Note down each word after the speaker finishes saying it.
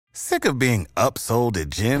Sick of being upsold at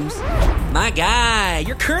gyms? My guy,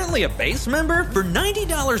 you're currently a base member? For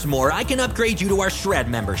 $90 more, I can upgrade you to our Shred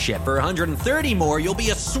membership. For $130 more, you'll be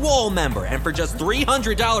a Swole member. And for just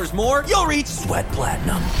 $300 more, you'll reach Sweat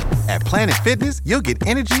Platinum. At Planet Fitness, you'll get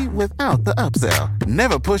energy without the upsell.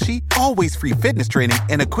 Never pushy, always free fitness training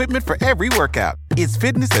and equipment for every workout. It's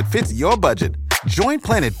fitness that fits your budget. Join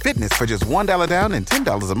Planet Fitness for just $1 down and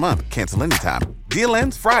 $10 a month. Cancel anytime. Deal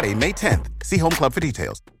ends Friday, May 10th. See Home Club for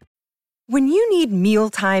details. When you need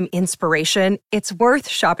mealtime inspiration, it's worth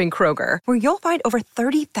shopping Kroger, where you'll find over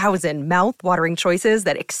 30,000 mouth-watering choices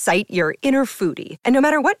that excite your inner foodie. And no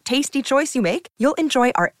matter what tasty choice you make, you'll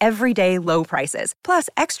enjoy our everyday low prices, plus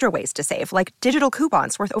extra ways to save, like digital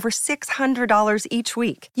coupons worth over $600 each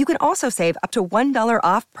week. You can also save up to $1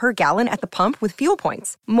 off per gallon at the pump with fuel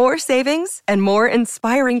points. More savings and more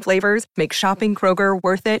inspiring flavors make shopping Kroger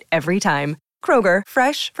worth it every time. Kroger,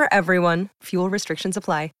 fresh for everyone. Fuel restrictions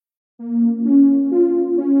apply.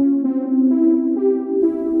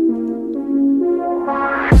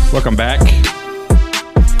 Welcome back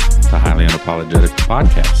to Highly Unapologetic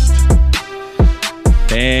Podcast.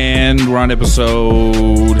 And we're on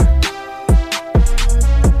episode...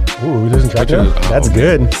 Ooh, losing track of that? That's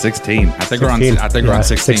good. 16. I think we're on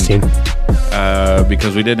 16.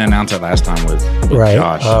 Because we didn't announce it last time with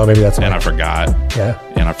Josh. Oh, maybe that's why. And I forgot. Yeah.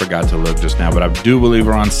 And I forgot to look just now. But I do believe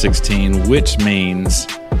we're on 16, which means...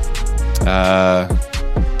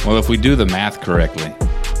 well, if we do the math correctly,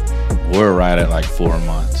 we're right at like 4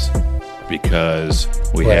 months because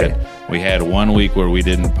we had 1 week where we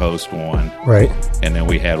didn't post one, right? And then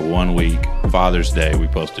we had 1 week Father's Day we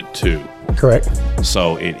posted 2. Correct.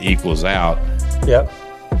 So it equals out. Yep.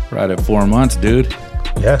 Right at 4 months, dude.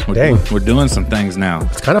 Yeah. Dang. We're doing some things now.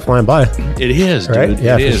 It's kind of flying by. It is, dude. Right?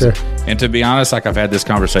 Yeah, it is. for sure. And to be honest, like I've had this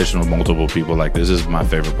conversation with multiple people. Like this is my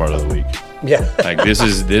favorite part of the week. Yeah. Like this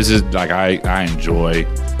is like I enjoy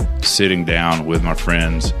sitting down with my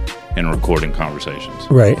friends and recording conversations.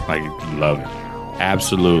 Right. Like love it.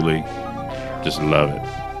 Absolutely. Just love it.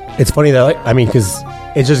 It's funny that because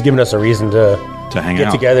it's just giving us a reason to hang get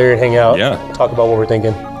out together and hang out. Yeah. Talk about what we're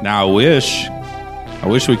thinking. Now I wish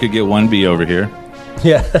we could get 1B over here.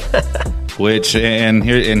 Yeah. Which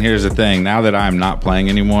here's the thing. Now that I'm not playing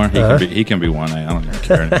anymore, he can be 1A. I don't even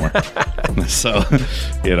care anymore. So,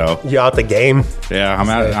 you out the game. Yeah,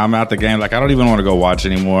 I'm out the game. Like I don't even want to go watch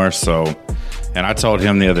anymore. So, and I told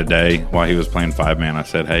him the other day while he was playing 5-man, I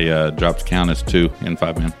said, "Hey, drop the count as 2 in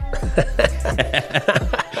 5-man."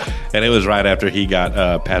 And it was right after he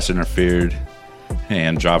got pass interfered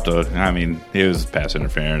and dropped it was pass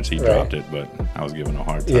interference. He dropped it, but I was giving a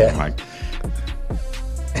hard time. Yeah. Like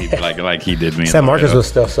he did me. San Marcos was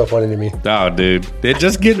still so funny to me. Oh, dude,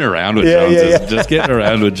 just getting around with Jones. Just getting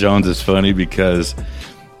around with Jones is funny because,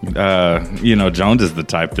 Jones is the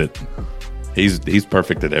type that he's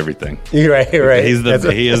perfect at everything. You're right.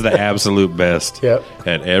 He is the absolute best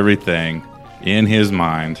at everything in his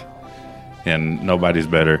mind, and nobody's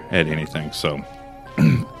better at anything. So,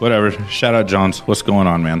 whatever. Shout out Jones. What's going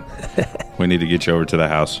on, man? We need to get you over to the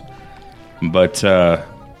house, but.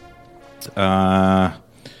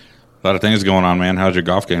 A lot of things going on, man. How's your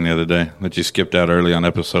golf game the other day that you skipped out early on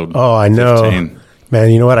episode 15? Oh, I know. Man,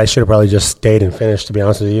 you know what? I should have probably just stayed and finished, to be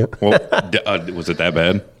honest with you. Well, was it that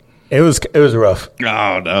bad? It was rough.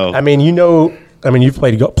 Oh, no. You've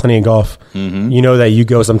played plenty of golf. Mm-hmm. You know that you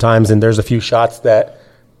go sometimes and there's a few shots that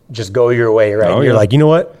just go your way, right? You're like, you know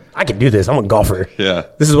what? I can do this. I'm a golfer. Yeah.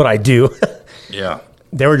 This is what I do. Yeah.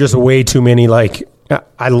 There were just way too many,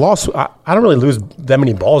 I lost. I don't really lose that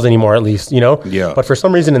many balls anymore, at least, Yeah. But for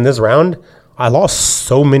some reason in this round, I lost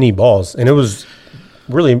so many balls, and it was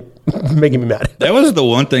really making me mad. That was the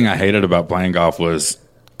one thing I hated about playing golf was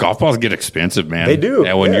golf balls get expensive, man. They do.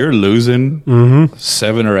 And when you're losing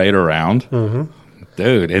 7 or 8 a round,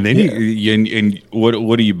 dude, and then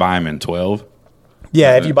what do you buy them in 12?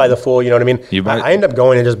 Yeah, if you buy the full, you know what I mean? I end up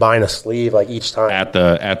going and just buying a sleeve each time at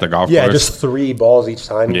the golf course. Yeah, just 3 balls each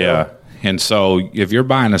time. Yeah. And so if you're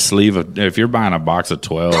buying a box of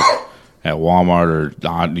 12 at Walmart or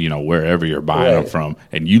wherever you're buying them from,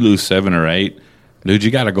 and you lose 7 or 8, dude,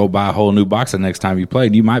 you got to go buy a whole new box the next time you play.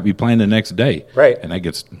 You might be playing the next day, right? And that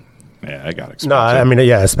got expensive.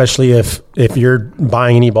 No, especially if you're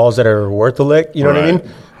buying any balls that are worth the lick, you know what I mean?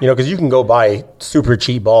 Because you can go buy super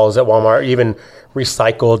cheap balls at Walmart, even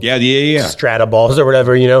recycled Strata balls or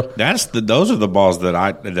whatever, Those are the balls that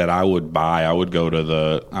I would buy. I would go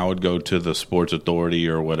to the Sports Authority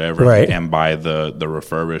or whatever, and buy the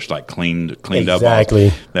refurbished, cleaned up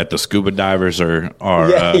balls that the scuba divers are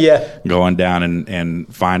going down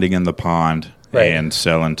and finding in the pond and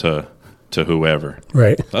selling to to whoever.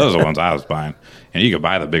 Right. Those are the ones I was buying. And you could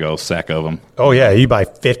buy the big old sack of them. Oh, yeah. You buy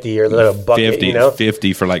 50 or a bucket,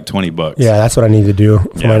 50 for like $20. Yeah, that's what I need to do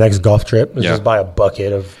for my next golf trip is just buy a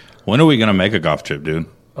bucket of. When are we going to make a golf trip, dude?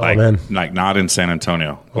 Like, man. Like not in San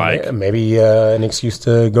Antonio. Well, like maybe an excuse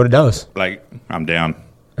to go to Dallas. Like, I'm down.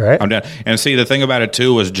 Right. I'm down. And see, the thing about it,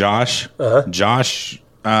 too, was Josh. Josh's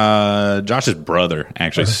brother,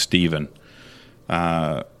 actually, Steven.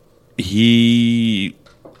 He's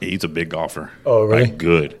a big golfer. Oh, really? Like,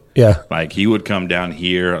 good. Yeah. Like, he would come down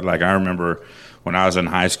here. Like, I remember when I was in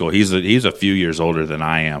high school, he's a few years older than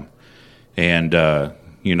I am. And,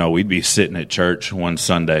 we'd be sitting at church one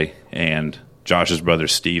Sunday, and Josh's brother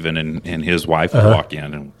Steven and his wife would walk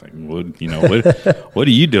in and like, what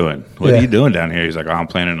are you doing? What are you doing down here? He's like, I'm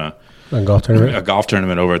playing in a golf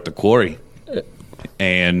tournament over at the quarry.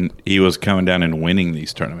 And he was coming down and winning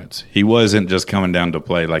these tournaments. He wasn't just coming down to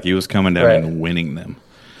play, like he was coming down and winning them.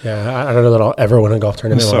 Yeah, I don't know that I'll ever win a golf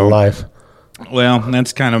tournament in my life. Well,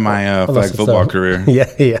 that's kind of my flag football career. Yeah.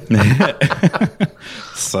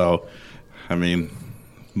 So, I mean,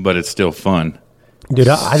 but it's still fun. Dude,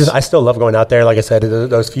 I still love going out there. Like I said,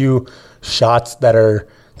 those few shots that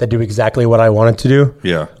do exactly what I wanted to do.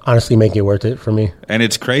 Yeah, honestly, make it worth it for me. And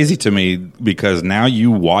it's crazy to me because now you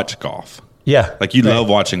watch golf. Yeah, like you love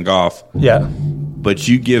watching golf. Yeah, but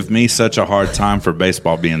you give me such a hard time for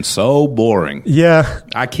baseball being so boring. Yeah,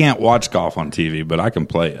 I can't watch golf on TV, but I can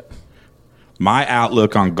play it. My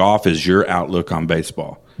outlook on golf is your outlook on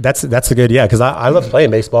baseball. That's a good because I love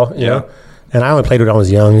playing baseball. You know? And I only played when I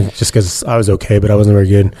was young just because I was okay, but I wasn't very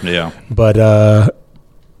good. Yeah. But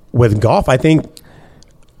with golf, I think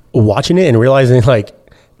watching it and realizing like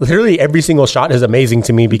literally every single shot is amazing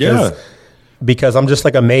to me because I'm just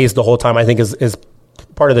like amazed the whole time. I think is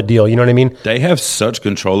part of the deal. You know what I mean? They have such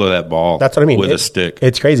control of that ball. That's what I mean. With a stick.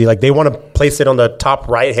 It's crazy. Like they want to place it on the top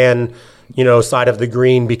right hand side of the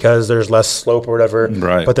green because there's less slope or whatever.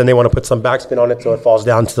 Right. But then they want to put some backspin on it so it falls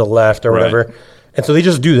down to the left or whatever. And so they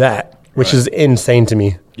just do that. Which is insane to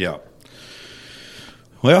me. Yeah.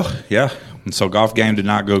 Well, yeah. And so golf game did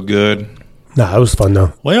not go good. Nah, it was fun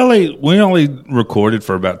though. We only recorded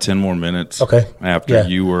for about 10 more minutes. Okay. After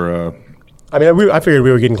you were. I mean, I figured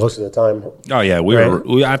we were getting close to the time. Oh yeah, we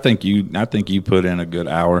were. I think you put in a good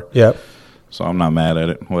hour. Yeah. So I'm not mad at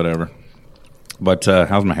it. Whatever. But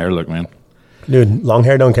how's my hair look, man? Dude, long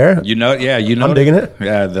hair don't care. I'm digging it.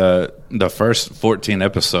 Yeah. The first 14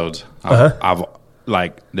 episodes, I've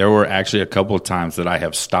like there were actually a couple of times that I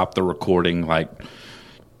have stopped the recording like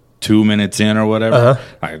 2 minutes in or whatever.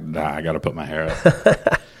 I got to put my hair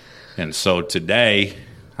up. And so today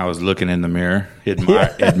I was looking in the mirror,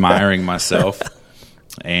 admiring myself,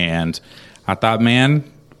 and I thought, man,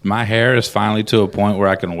 my hair is finally to a point where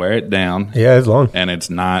I can wear it down. Yeah, it's long, and it's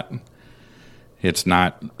not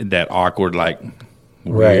that awkward, like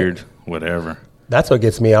weird, whatever. That's what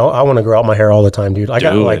gets me. I want to grow out my hair all the time, dude. I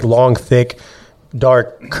got like long, thick,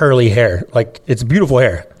 dark, curly hair. Like it's beautiful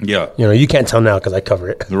hair. Yeah. You can't tell now because I cover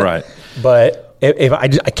it. Right. But if I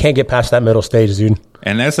can't get past that middle stage, dude.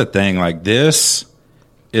 And that's the thing. Like this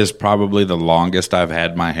is probably the longest I've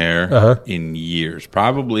had my hair in years.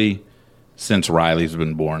 Probably since Riley's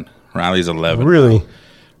been born. Riley's 11. Really?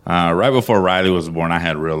 Right before Riley was born, I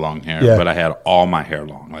had real long hair, but I had all my hair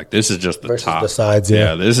long. Like this is just the versus top. The sides,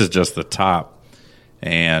 yeah. This is just the top.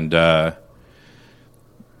 And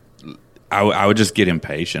I would just get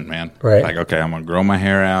impatient, man. Right. Like, okay, I'm gonna grow my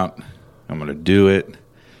hair out. I'm gonna do it.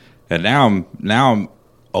 And now I'm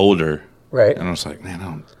older. Right. And I was like,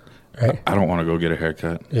 man, I don't want to go get a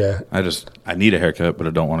haircut. Yeah. I need a haircut, but I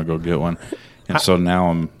don't want to go get one. And so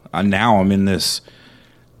now I'm in this.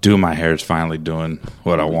 My hair is finally doing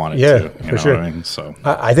what I want it to. Yeah, for sure. What I mean? So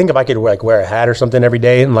I think if I could wear a hat or something every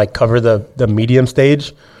day and like cover the medium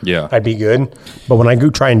stage, I'd be good. But when I go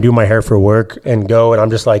try and do my hair for work and I'm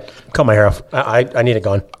just like, cut my hair off. I need it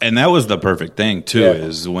gone. And that was the perfect thing too,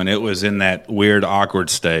 is when it was in that weird, awkward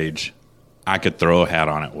stage, I could throw a hat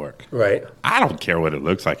on at work. Right. I don't care what it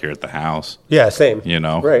looks like here at the house. Yeah, same.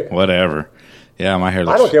 Right. Whatever. Yeah, my hair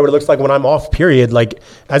looks... I don't care what it looks like when I'm off, period. Like,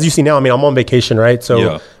 as you see now, I mean, I'm on vacation, right?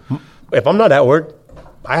 So if I'm not at work,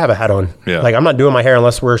 I have a hat on. Yeah. Like, I'm not doing my hair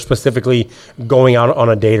unless we're specifically going out on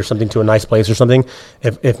a date or something to a nice place or something.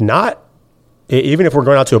 If not, even if we're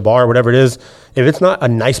going out to a bar or whatever it is, if it's not a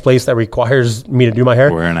nice place that requires me to do my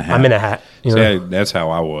hair, wearing a hat. I'm in a hat. See, that's how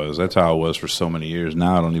I was. That's how I was for so many years.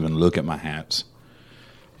 Now I don't even look at my hats.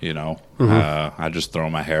 I just throw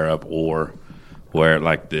my hair up or wear it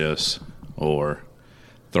like this or...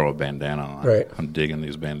 throw a bandana on. Right. I'm digging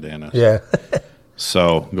these bandanas. Yeah.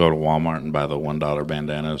 So go to Walmart and buy the $1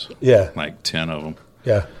 bandanas. Yeah. Like 10 of them.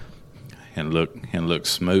 Yeah. And look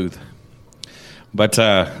smooth. But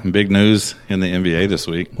big news in the NBA this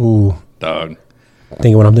week. Ooh, dog.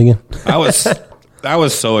 Thinking what I'm thinking. I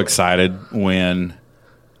was so excited when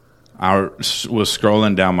I was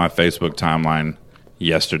scrolling down my Facebook timeline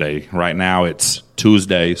yesterday. Right now it's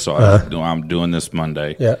Tuesday, so I'm doing this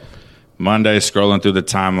Monday. Yeah. Monday, scrolling through the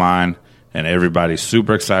timeline, and everybody's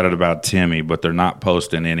super excited about Timmy, but they're not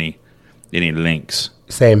posting any links.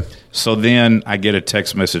 Same. So then I get a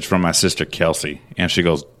text message from my sister Kelsey, and she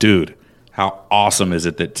goes, "Dude, how awesome is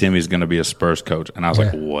it that Timmy's going to be a Spurs coach?" And I was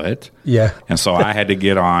like, "What?" Yeah. And so I had to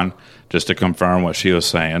get on just to confirm what she was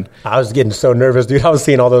saying. I was getting so nervous, dude. I was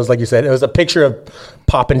seeing all those, like you said. It was a picture of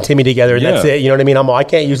Pop and Timmy together, and that's it. You know what I mean? I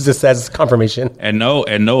can't use this as confirmation. And no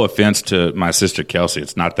offense to my sister Kelsey.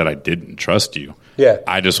 It's not that I didn't trust you. Yeah.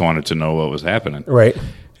 I just wanted to know what was happening. Right.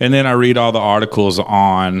 And then I read all the articles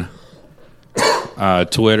on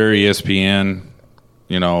Twitter, ESPN,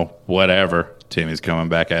 whatever. Timmy's coming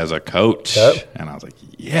back as a coach. Yep. And I was like,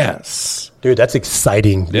 yes. Dude, that's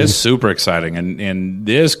exciting. This is super exciting. And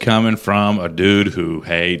this coming from a dude who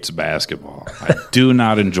hates basketball. I do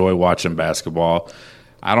not enjoy watching basketball.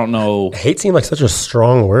 I don't know. Hate seemed like such a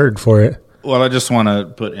strong word for it. Well, I just want to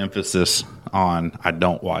put emphasis on I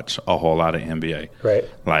don't watch a whole lot of NBA. Right.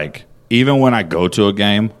 Like, even when I go to a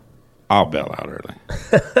game, I'll bail out early.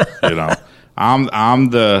 I'm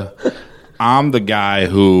the guy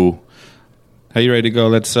who, hey, you ready to go?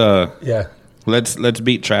 Let's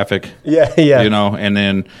beat traffic. Yeah. And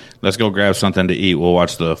then let's go grab something to eat. We'll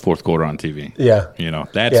watch the fourth quarter on TV. Yeah.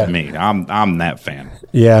 That's me. I'm that fan.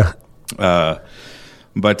 Yeah.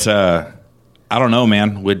 But I don't know,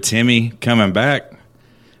 man. With Timmy coming back,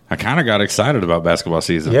 I kind of got excited about basketball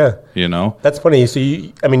season. Yeah. That's funny. So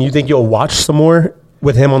you think you'll watch some more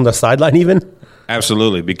with him on the sideline even?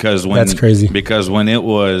 Absolutely, because that's crazy. Because when it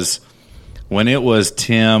was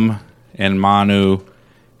Tim and Manu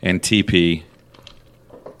and TP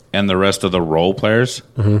and the rest of the role players,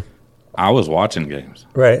 I was watching games.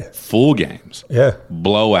 Right. Full games. Yeah.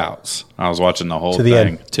 Blowouts. I was watching the whole to the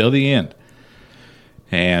thing end. till the end.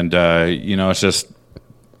 And it's just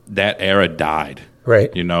that era died.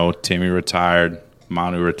 Right. Timmy retired,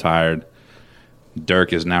 Manu retired,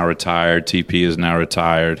 Dirk is now retired, TP is now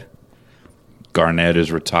retired. Garnett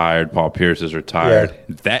is retired. Paul Pierce is retired.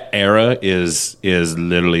 Yeah. That era is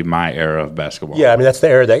literally my era of basketball. Yeah, that's the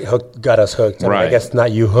era that got us hooked. I guess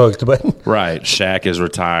not you hooked, but right. Shaq is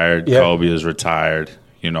retired. Yep. Kobe is retired.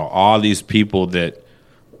 All these people that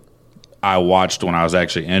I watched when I was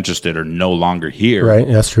actually interested are no longer here. Right,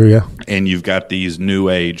 that's true. Yeah, and you've got these new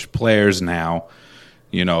age players now.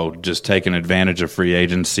 Just taking advantage of free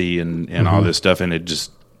agency and all this stuff, and it just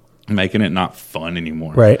making it not fun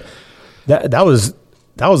anymore. Right. That was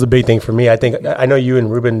a big thing for me. I know you and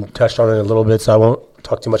Ruben touched on it a little bit, so I won't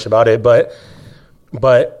talk too much about it. But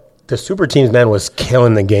the super teams, man, was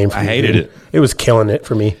killing the game for me. I hated it. It was killing it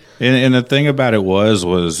for me. And the thing about it was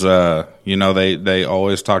they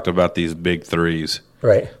always talked about these big threes,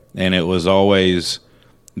 right? And it was always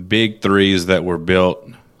big threes that were built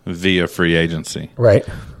via free agency, right?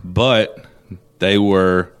 But they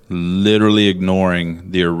were literally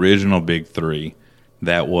ignoring the original big three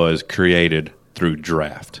that was created through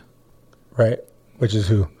draft. Right. Which is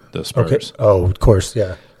who? The Spurs. Okay. Oh, of course,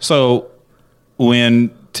 yeah. So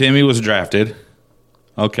when Timmy was drafted,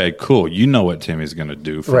 okay, cool. You know what Timmy's going to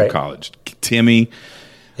do from college. Timmy.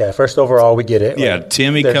 Yeah, first overall, we get it. Yeah,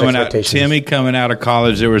 Timmy coming out of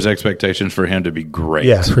college, there was expectations for him to be great.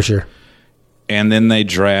 Yeah, for sure. And then they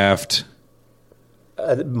draft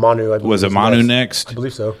Manu. Was it Manu next? I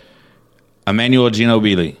believe so. Emmanuel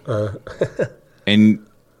Ginobili.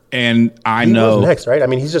 And I he know was next, right?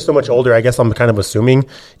 He's just so much older. I guess I'm kind of assuming,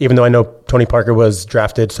 even though I know Tony Parker was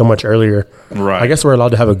drafted so much earlier. Right. I guess we're allowed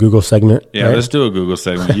to have a Google segment. Yeah, right? Let's do a Google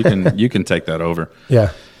segment. You can take that over.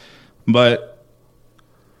 Yeah. But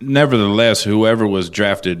nevertheless, whoever was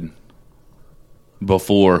drafted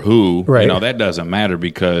before who, that doesn't matter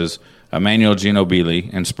because Emmanuel Ginobili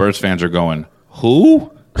and Spurs fans are going,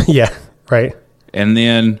 who? Yeah, right. And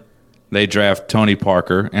then they draft Tony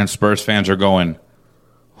Parker, and Spurs fans are going,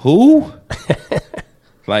 who?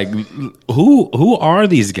 Like, who are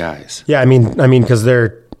these guys? Yeah, I mean, because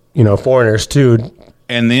they're foreigners too.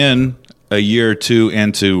 And then a year or two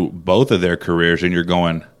into both of their careers, and you're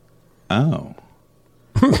going, oh,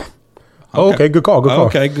 okay, good call.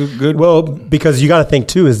 Okay, good. Well, because you got to think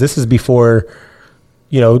too, this is before.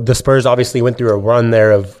 The Spurs obviously went through a run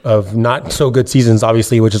there of not so good seasons,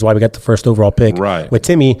 obviously, which is why we got the first overall pick with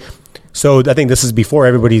Timmy. So I think this is before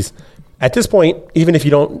everybody's at this point. Even if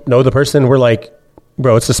you don't know the person, we're like,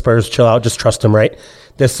 bro, it's the Spurs. Chill out, just trust them, right?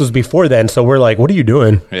 This was before then, so we're like, what are you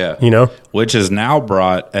doing? Yeah, which has now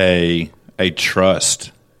brought a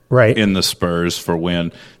trust right in the Spurs for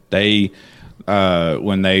when they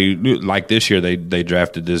like this year they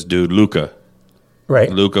drafted this dude Luka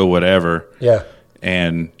whatever,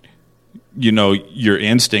 and your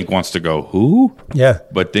instinct wants to go who,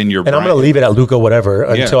 but then I'm going to leave it at Luka whatever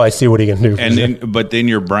until I see what he can do. And but then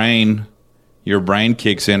your brain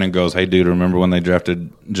kicks in and goes, hey dude, remember when they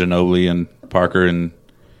drafted Ginobili and Parker and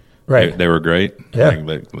they were great?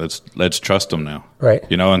 Like, let's trust them now, right?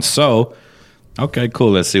 And so okay,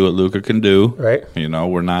 cool, let's see what Luka can do, right?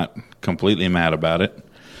 We're not completely mad about it.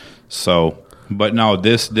 So, but no,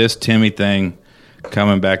 this Timmy thing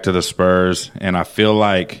coming back to the Spurs, and I feel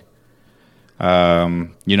like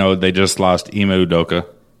they just lost Ime Udoka,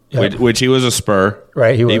 which he was a Spur.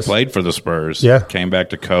 Right, he played for the Spurs. Yeah. Came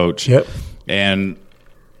back to coach. Yep. And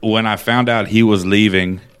when I found out he was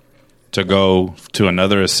leaving to go to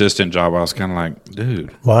another assistant job, I was kind of like,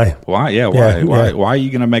 dude. Why? Why? Yeah, why? Yeah. Why are you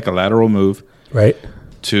going to make a lateral move? Right.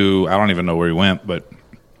 To, I don't even know where he went, but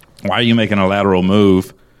why are you making a lateral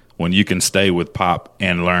move when you can stay with Pop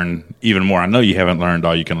and learn even more? I know you haven't learned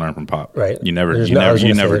all you can learn from Pop. Right. You never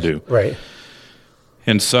do. Right.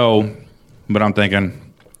 And so, but I'm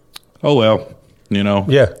thinking, oh well,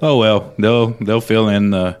 Yeah. Oh well, they'll fill in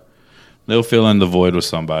the void with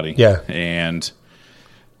somebody. Yeah. And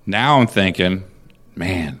now I'm thinking,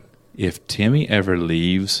 man, if Timmy ever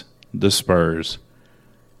leaves the Spurs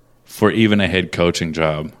for even a head coaching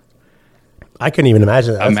job, I couldn't even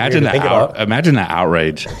imagine that. Imagine that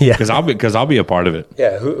outrage. Yeah. Because I'll be a part of it.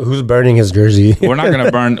 Yeah. Who's burning his jersey? We're not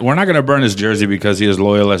gonna burn his jersey because he is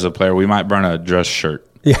loyal as a player. We might burn a dress shirt.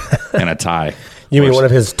 Yeah. And a tie. You mean one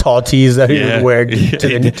of his tall tees that he would wear to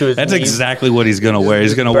his That's knees? exactly what he's going to wear.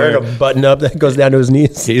 He's going to wear a button up that goes down to his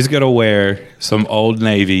knees. He's going to wear some Old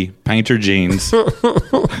Navy painter jeans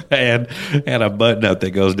and a button up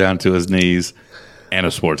that goes down to his knees and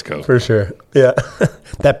a sports coat. For sure. Yeah.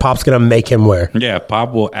 That Pop's going to make him wear. Yeah,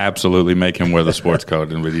 Pop will absolutely make him wear the sports coat,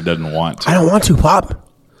 but he doesn't want to. I don't want to, Pop.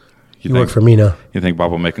 You work for me now. You think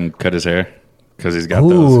Pop will make him cut his hair? Because he's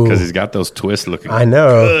got those twists looking. I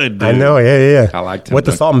know. Good, dude. I know. Yeah. I liked him with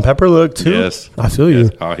the salt and pepper look too. Yes, I feel you.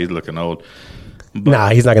 Oh, he's looking old.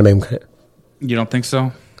 But he's not gonna make him cut it. You don't think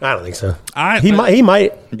so? I don't think so. He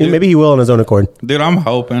might. Dude, maybe he will on his own accord. Dude, I'm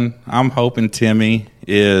hoping Timmy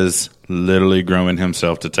is literally grooming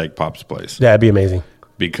himself to take Pop's place. Yeah, it'd be amazing.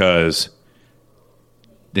 Because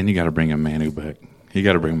then you got to bring him Manu back. You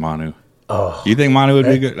got to bring Manu. Oh, you think Manu would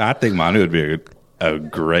be good? I think Manu would be a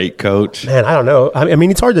great coach. Man, I don't know. I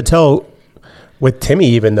mean, it's hard to tell with Timmy,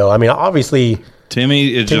 even though. I mean, obviously,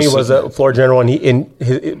 Timmy was a floor general, and in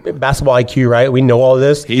his basketball IQ, right? We know all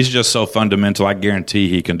this. He's just so fundamental. I guarantee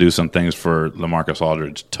he can do some things for LaMarcus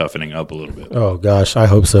Aldridge, toughening up a little bit. Oh gosh, I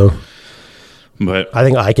hope so. But I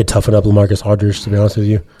think I could toughen up LaMarcus Aldridge, to be honest with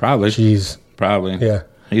you. Probably. Jeez. Probably. Yeah.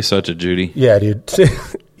 He's such a Judy. Yeah, dude.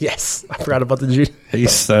 Yes, I forgot about the Judy.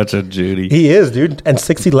 He's such a Judy. He is, dude. And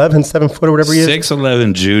 6'11", 7 foot or whatever he is.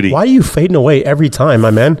 6'11", Judy. Why are you fading away every time, my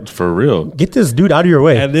man? For real. Get this dude out of your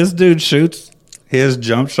way. And this dude shoots his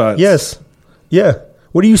jump shots. Yes. Yeah.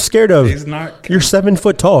 What are you scared of? He's not. You're 7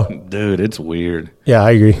 foot tall. Dude, it's weird. Yeah,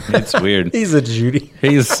 I agree. It's weird. He's a Judy.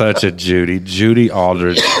 He's such a Judy. Judy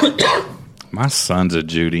Aldridge. My son's a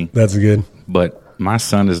Judy. That's good. But my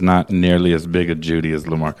son is not nearly as big a Judy as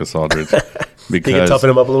LaMarcus Aldridge. Because you can toughen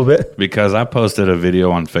him up a little bit. Because I posted a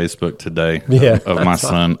video on Facebook today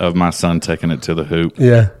of my son taking it to the hoop.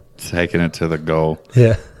 Yeah. Taking it to the goal.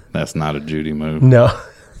 Yeah. That's not a Judy move. No.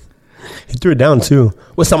 He threw it down too.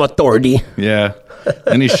 With some authority. Yeah.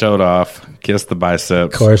 And he showed off, kissed the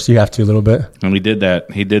biceps. Of course, you have to a little bit. And he did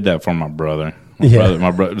that for my brother.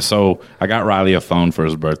 My brother. So I got Riley a phone for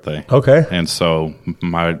his birthday. Okay. And so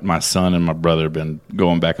my son and my brother have been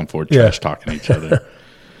going back and forth trash talking each other.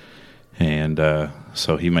 And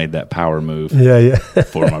so he made that power move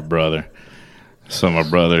for my brother. So my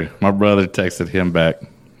brother texted him back.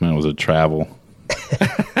 Man, it was a travel.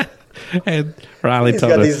 And Riley He's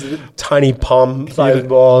told got us, these tiny palm-sized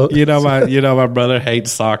balls. You know my brother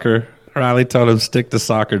hates soccer. Riley told him, stick to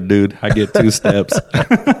soccer, dude. I get 2 steps.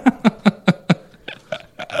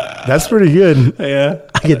 That's pretty good. Yeah,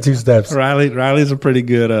 I get 2 steps. Riley's a pretty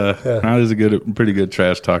good. Riley's pretty good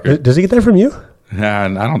trash talker. Does he get that from you? I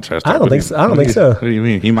don't trash talk. I don't think so. I don't think so. What do you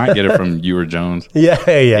mean? He might get it from you or Jones. Yeah.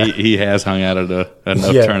 He has hung out at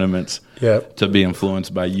enough tournaments to be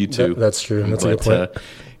influenced by you two. That's true. That's a good point.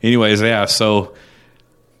 Anyways, so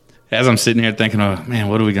as I'm sitting here thinking, oh man,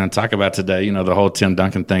 what are we going to talk about today? The whole Tim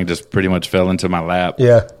Duncan thing just pretty much fell into my lap.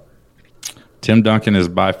 Yeah. Tim Duncan is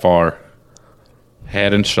by far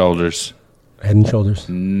head and shoulders. Head and shoulders.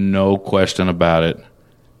 No question about it.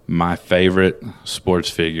 My favorite sports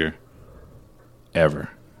figure ever.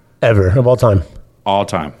 Ever, of all time. All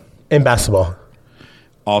time. In basketball.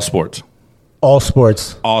 All sports. All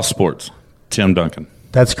sports. All sports. Tim Duncan.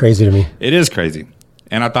 That's crazy to me. It is crazy.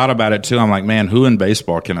 And I thought about it, too. I'm like, man, who in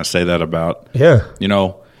baseball can I say that about? Yeah. You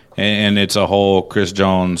know, and it's a whole Chris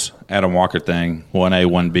Jones, Adam Walker thing, 1A,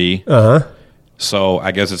 1B. Uh-huh. So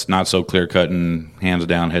I guess it's not so clear-cut and hands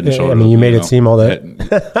down, head and shoulders. I mean, you made it seem all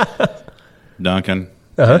that. Duncan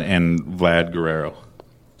and Vlad Guerrero.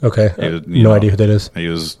 Okay. Was, no idea who that is.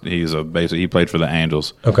 He played for the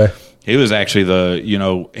Angels. Okay. He was actually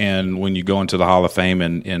and when you go into the Hall of Fame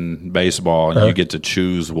in baseball, you get to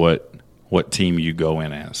choose what team you go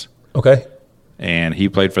in as. Okay. And he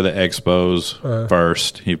played for the Expos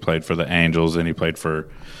first. He played for the Angels, and he played for.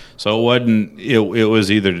 So it wasn't. It was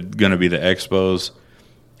either going to be the Expos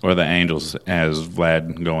or the Angels as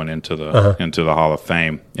Vlad going into the Hall of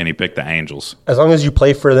Fame, and he picked the Angels. As long as you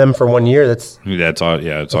play for them for 1 year, that's all.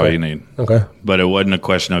 Yeah, that's all you need. Okay. But it wasn't a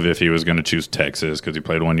question of if he was going to choose Texas because he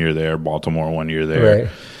played 1 year there, Baltimore 1 year there.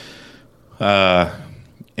 Right.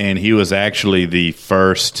 And he was actually the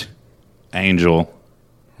first Angel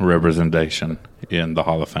representation in the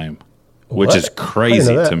Hall of Fame, which is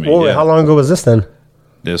crazy to me. Well, how long ago was this then?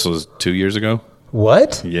 This was 2 years ago.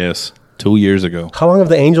 What? Yes, 2 years ago. How long have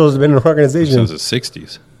the Angels been an organization? Since the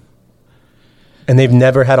 60s. And they've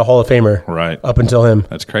never had a Hall of Famer. Right. Up until him.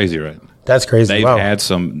 That's crazy, right? That's crazy. They've had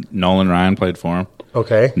some. Nolan Ryan played for him.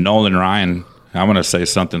 Okay. Nolan Ryan, I'm going to say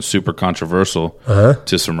something super controversial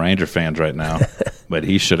to some Ranger fans right now, but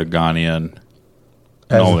he should have gone in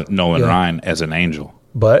Nolan Ryan as an Angel.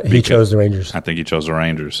 But he chose the Rangers. I think he chose the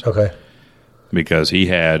Rangers. Okay. Because he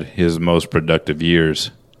had his most productive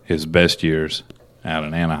years, his best years, out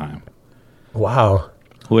in Anaheim. Wow.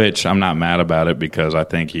 Which I'm not mad about it because I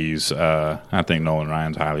think I think Nolan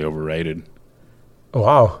Ryan's highly overrated.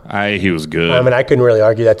 Wow. He was good. I mean, I couldn't really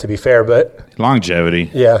argue that, to be fair, but longevity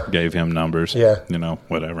gave him numbers. Yeah.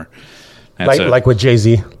 Whatever. Like with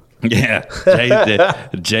Jay-Z. Yeah.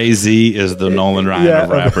 Jay-Z is the Nolan Ryan of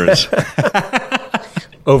rappers.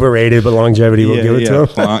 Overrated, but longevity will give it to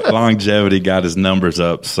him. Longevity got his numbers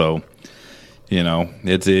up, so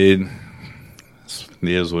it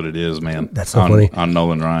is what it is, man. That's so funny on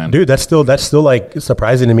Nolan Ryan, dude. That's still like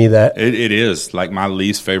surprising to me that it is like my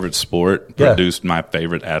least favorite sport produced my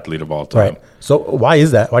favorite athlete of all time. Right. So why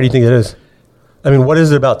is that? Why do you think it is? I mean, what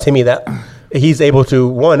is it about Timmy that he's able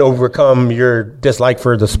to overcome your dislike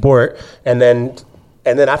for the sport, and then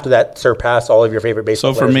after that surpass all of your favorite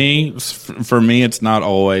baseball players? So for me, it's not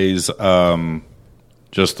always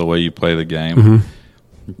just the way you play the game. Mm-hmm.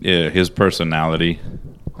 Yeah, his personality.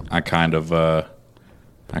 I kind of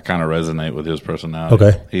resonate with his personality.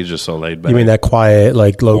 Okay. He's just so laid back. You mean that quiet,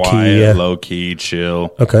 like low key? Yeah. Low key,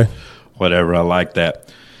 chill. Okay. Whatever. I like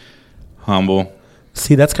that. Humble.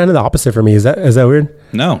 See, that's kind of the opposite for me. Is that weird?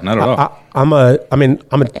 No, not at all. I'm a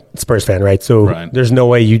Spurs fan, right? So there's no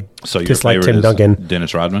way you dislike Tim Duncan.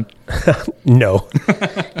 Dennis Rodman? No.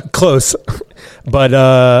 Close. But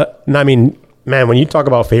I mean, man, when you talk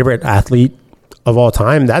about favorite athlete of all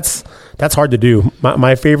time, that's hard to do.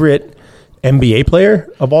 My favorite NBA player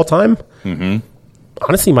of all time,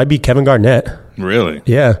 honestly, might be Kevin Garnett. Really?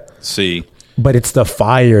 Yeah. See. But it's the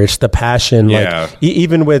fire, it's the passion. Yeah. Like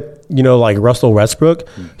even with like Russell Westbrook,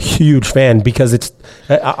 huge fan because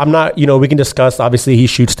I'm not. We can discuss. Obviously, he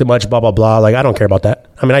shoots too much. Blah blah blah. Like I don't care about that.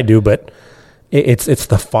 I mean, I do, but it's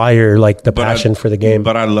the fire, like the passion for the game.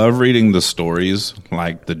 But I love reading the stories,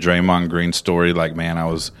 like the Draymond Green story. Like, man, I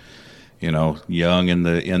was, young in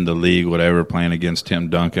the league, whatever, playing against Tim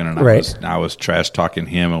Duncan, and I was trash talking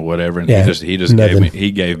him and whatever, and he just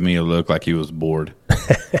gave me a look like he was bored.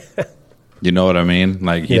 You know what I mean?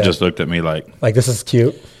 Like he just looked at me like this is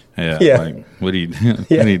cute. Yeah. Like what are you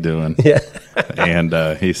doing? Yeah. And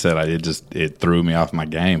he said it threw me off my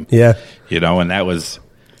game. Yeah. And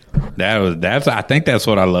that's I think that's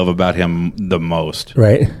what I love about him the most.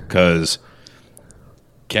 Right. Because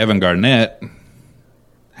Kevin Garnett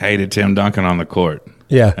hated Tim Duncan on the court.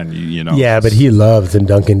 Yeah. And yeah, but he loved Tim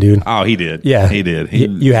Duncan, dude. Oh, he did. Yeah. He did.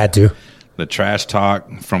 You had to. The trash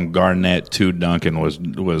talk from Garnett to Duncan was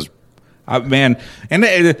man,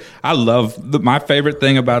 and I love my favorite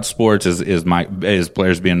thing about sports is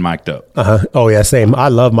players being mic'd up. Oh yeah, same. I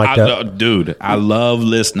love mic'd up, dude. I love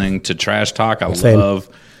listening to trash talk. I love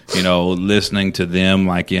listening to them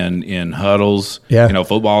like in huddles. Yeah,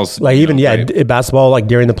 football's like even basketball, like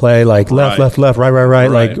during the play, like left, right,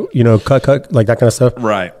 like cut, like that kind of stuff.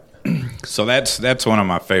 Right. So that's one of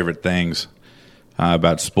my favorite things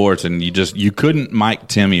about sports, and you couldn't mic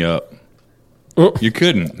Timmy up. You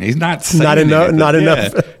couldn't. He's not saying not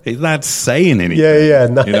enough. He's not saying anything. Yeah.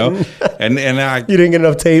 You know, and you didn't get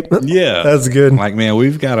enough tape. Yeah, that's good. Like, man,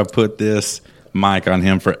 we've got to put this mic on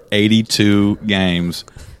him for 82 games,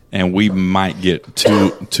 and we might get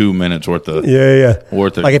two minutes worth of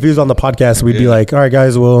worth of. Like if he was on the podcast, we'd be like, all right,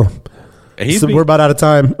 guys, we're about out of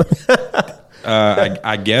time.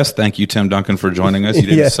 I guess. Thank you, Tim Duncan, for joining us. You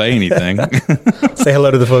didn't say anything. Say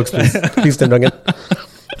hello to the folks, please. Please, Tim Duncan.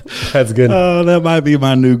 That's good. That might be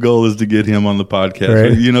my new goal, is to get him on the podcast.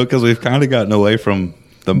 Right. You know, because we've kind of gotten away from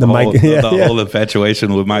the whole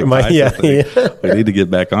infatuation with Mike Tyson. We need to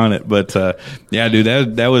get back on it. But dude,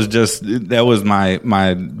 that was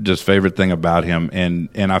my just favorite thing about him,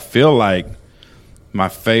 and I feel like my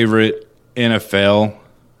favorite NFL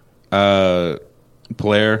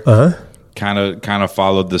player kind of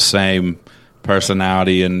followed the same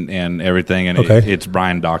personality and everything, and it's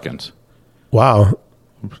Brian Dawkins. Wow.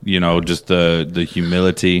 You know, just the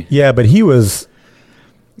humility. Yeah, but he was.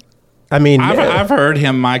 I mean, I've heard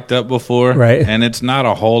him mic'd up before, right? And it's not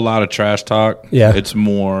a whole lot of trash talk. Yeah, it's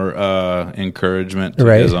more encouragement to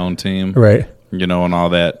his own team, right? You know, and all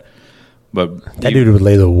that. But that dude would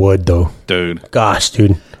lay the wood, though, dude. Gosh,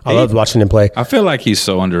 dude, I loved watching him play. I feel like he's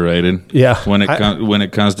so underrated. Yeah, when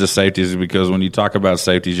it comes to safeties, because when you talk about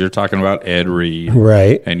safeties, you're talking about Ed Reed,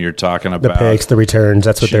 right? And you're talking about the picks, the returns.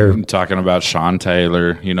 That's what they're talking about. Sean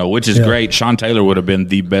Taylor, you know, which is great. Sean Taylor would have been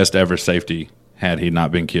the best ever safety had he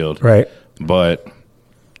not been killed, right? But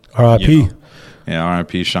R.I.P.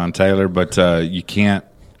 R.I.P. Sean Taylor. But you can't.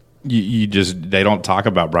 You just, they don't talk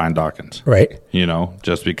about Brian Dawkins, right? You know,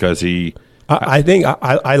 just because he. I think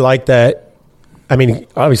I like that. I mean,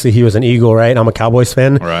 obviously he was an Eagle, right? I'm a Cowboys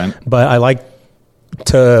fan, right? But I like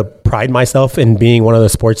to pride myself in being one of the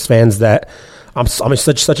sports fans that I'm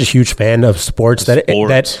such a huge fan of sports that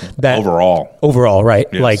overall, right?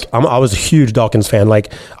 Yes. Like I was a huge Dawkins fan.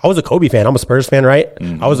 Like I was a Kobe fan. I'm a Spurs fan, right?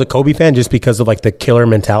 Mm-hmm. I was a Kobe fan just because of like the killer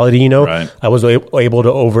mentality, you know. Right. I was able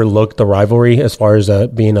to overlook the rivalry as far as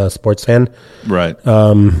being a sports fan, right?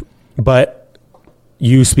 But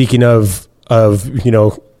you speaking of you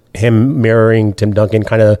know him mirroring Tim Duncan,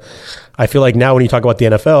 kind of, I feel like now when you talk about the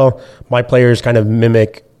NFL, my players kind of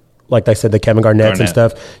mimic. Like I said, the Kevin Garnetts and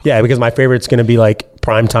stuff. Yeah, because my favorite's going to be like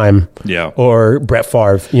Primetime. Yeah. Or Brett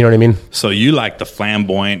Favre. You know what I mean? So you like the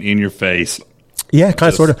flamboyant, in your face. Yeah, kind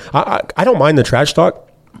of, sort of. I don't mind the trash talk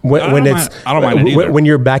when it's. I don't mind it either. When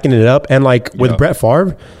you're backing it up. And like with Brett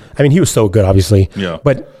Favre, I mean, he was so good, obviously. Yeah.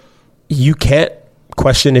 But you can't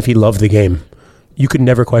question if he loved the game. You could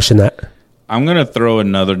never question that. I'm going to throw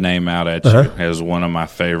another name out at you as one of my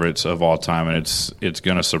favorites of all time, and it's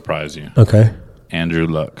going to surprise you. Okay. Andrew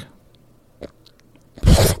Luck.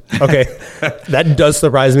 Okay, that does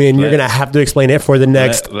surprise me, and you're going to have to explain it for the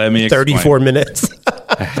next 34 minutes.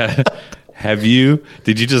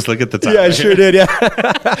 Did you just look at the time? Yeah, I sure did,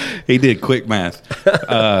 yeah. He did quick math.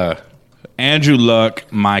 Andrew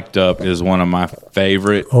Luck mic'd up is one of my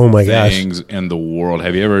favorite things in the world.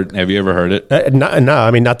 Have you ever heard it? No, I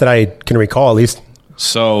mean, not that I can recall, at least.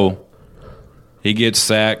 So he gets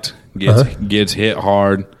sacked, gets hit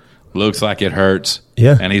hard, looks like it hurts.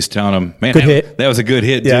 Yeah. And he's telling him, man, that was a good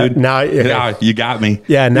hit, dude. Now you got me.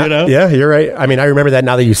 Yeah, you know? Yeah, you're right. I mean, I remember that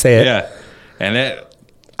now that you say it. Yeah. And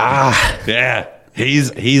yeah.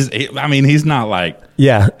 He's not like,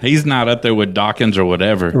 he's not up there with Dawkins or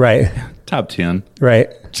whatever. Right. Top 10. Right.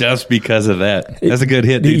 Just because of that. That's a good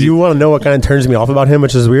hit, dude. You want to know what kind of turns me off about him,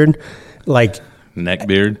 which is weird? Like, neck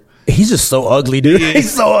beard. He's just so ugly, dude.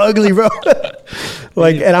 He's so ugly, bro.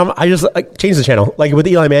 And I just change the channel. Like with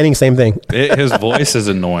Eli Manning, same thing. His voice is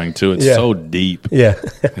annoying too. It's so deep. Yeah.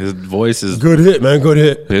 His voice is good hit, man. Good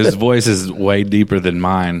hit. His voice is way deeper than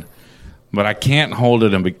mine, but I can't hold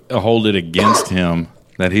it against him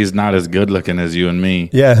that he's not as good looking as you and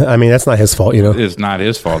me. Yeah, I mean that's not his fault, you know. It's not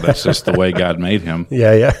his fault. That's just the way God made him.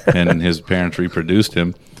 Yeah. And his parents reproduced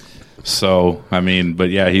him. So I mean, but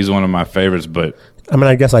yeah, he's one of my favorites. But I mean,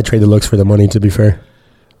 I guess I trade the looks for the money, to be fair.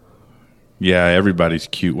 Yeah, everybody's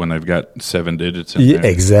cute when they've got 7 digits in there.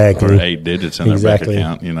 Exactly. Or 8 digits in their bank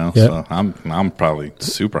account, you know. Yep. So I'm probably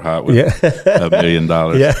super hot with $1 million.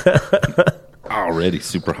 Yeah. Already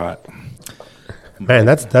super hot. Man,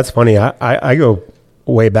 that's funny. I go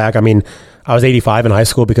way back. I mean, I was 85 in high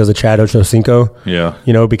school because of Chad Ochocinco. Yeah.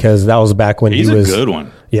 You know, because that was back when he was a good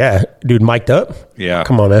one. Yeah. Dude, mic'd up. Yeah.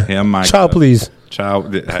 Come on, man. Him mic'd Child, up. Please.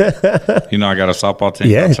 Child, you know, I got a softball team.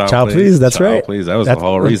 Yeah, Child Please. That's Child right. Please. That was the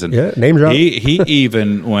whole reason. Yeah, name drop. He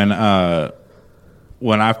even when I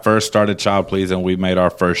first started Child Please and we made our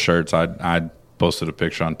first shirts, I posted a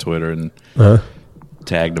picture on Twitter and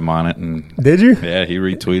tagged him on it. And did you? Yeah, he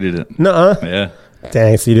retweeted it. Nuh-uh. Yeah.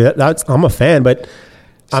 Dang, see, I'm a fan, but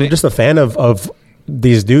I'm just a fan of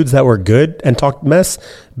these dudes that were good and talked mess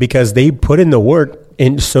because they put in the work,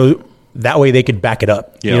 and so that way they could back it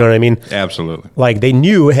up. Yeah. You know what I mean? Absolutely. Like they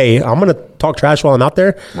knew, hey, I'm going to talk trash while I'm out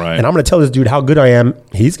there, right? And I'm going to tell this dude how good I am.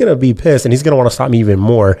 He's going to be pissed, and he's going to want to stop me even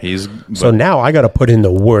more. So now I got to put in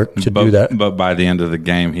the work to do that. But by the end of the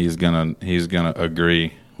game, he's gonna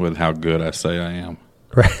agree with how good I say I am.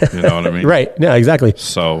 Right. You know what I mean? Right. Yeah. Exactly.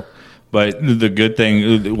 So, but the good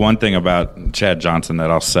thing, one thing about Chad Johnson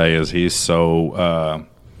that I'll say is he's so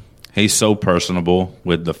personable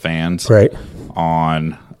with the fans. Right.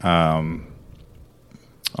 On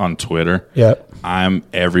Twitter. Yeah. I'm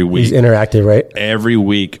every week. He's interactive, right? Every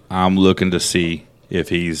week I'm looking to see if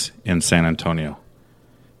he's in San Antonio.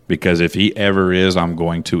 Because if he ever is, I'm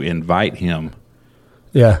going to invite him.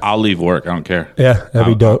 Yeah. I'll leave work. I don't care. Yeah, that'd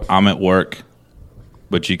be dope. I'm at work,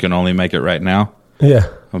 but you can only make it right now. Yeah.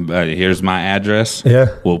 Here's my address.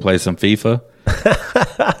 Yeah. We'll play some FIFA.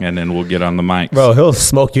 And then we'll get on the mics. Bro, he'll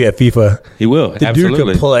smoke you at FIFA. He will. The absolutely. dude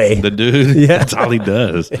can play. The dude, Yeah. That's all he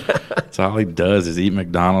does. That's all he does is eat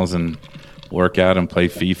McDonald's and work out and play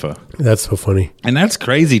FIFA. That's so funny. And that's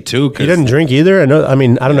crazy, too. He doesn't drink either. I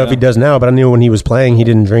don't know if he does now, but I knew when he was playing, he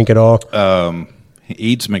didn't drink at all. He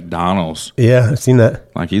eats McDonald's. Yeah, I've seen that.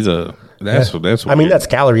 Like that's weird. I mean, that's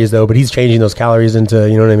calories, though, but he's changing those calories into,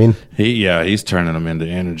 you know what I mean? He's turning them into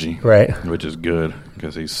energy. Right. Which is good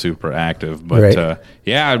because he's super active. But, right.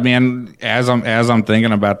 yeah, man, as I'm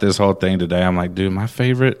thinking about this whole thing today, I'm like, dude, my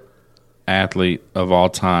favorite athlete of all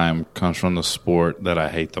time comes from the sport that I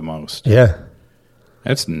hate the most. Yeah.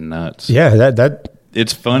 That's nuts. Yeah, that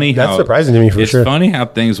it's funny. That's surprising to me for sure. It's funny how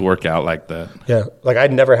things work out like that. Yeah, like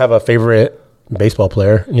I'd never have a favorite baseball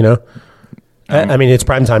player. You know, I mean it's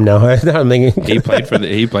prime time now. I'm thinking he played for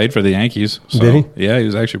the Yankees. So, did he? Yeah, he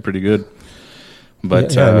was actually pretty good.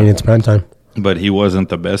 But yeah, I mean it's prime time. But he wasn't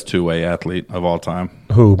the best two-way athlete of all time.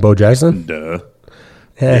 Who? Bo Jackson? Duh.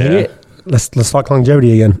 Yeah. Let's talk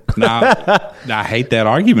longevity again. Nah, I hate that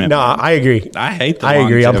argument. No, I agree. I hate the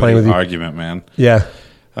longevity I'm playing with you. argument, man. Yeah.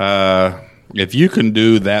 If you can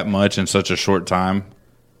do that much in such a short time,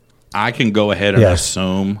 I can go ahead and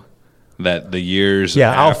assume that the years.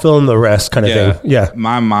 Yeah, I'll fill in the rest kind of thing. Yeah.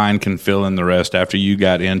 My mind can fill in the rest after you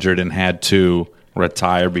got injured and had to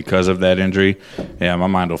retire because of that injury. Yeah, my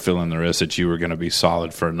mind will fill in the rest that you were going to be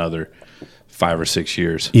solid for another 5 or 6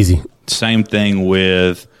 years. Easy. Same thing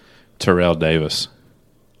with Terrell Davis.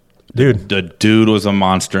 Dude. The dude was a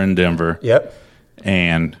monster in Denver. Yep.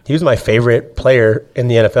 And he was my favorite player in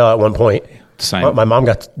the NFL at one point. Same. My mom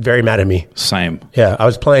got very mad at me. Same. Yeah, I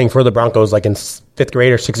was playing for the Broncos like in 5th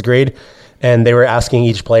grade or 6th grade, and they were asking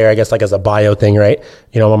each player, I guess, like as a bio thing, right?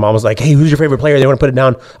 You know, my mom was like, hey, who's your favorite player? They want to put it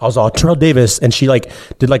down. I was all, Terrell Davis. And she like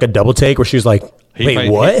did like a double take where she was like,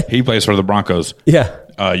 what? He plays for the Broncos. Yeah.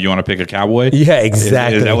 You want to pick a Cowboy? Yeah,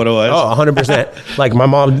 exactly. Is that what it was? Oh, 100%. Like my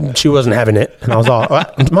mom, she wasn't having it. And I was all,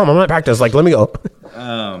 Mom, I'm at practice. Like, let me go.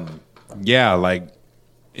 Yeah, like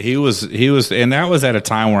he was, and that was at a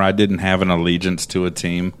time where I didn't have an allegiance to a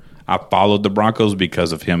team. I followed the Broncos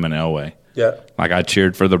because of him and Elway. Yeah. Like I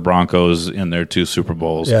cheered for the Broncos in their 2 Super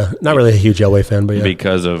Bowls. Yeah. Not really a huge Elway fan, but yeah.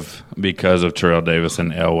 Because of Terrell Davis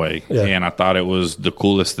and Elway. Yeah. And I thought it was the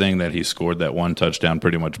coolest thing that he scored that one touchdown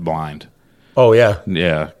pretty much blind. Oh, yeah.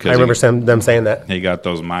 Yeah. I remember them saying that. He got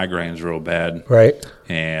those migraines real bad. Right.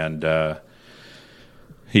 And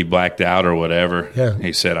he blacked out or whatever. Yeah.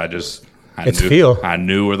 He said, I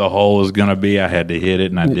knew where the hole was going to be. I had to hit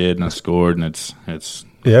it, and I did, and I scored, and it's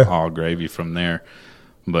all gravy from there.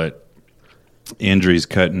 But injuries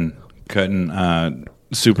cutting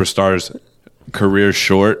superstars' careers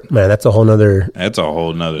short. Man, that's a whole nother. That's a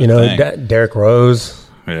whole nother thing. Derrick Rose.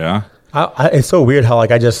 Yeah. It's so weird how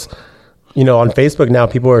like I just. You know, on Facebook now,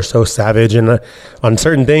 people are so savage, and on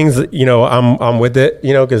certain things, you know, I'm with it,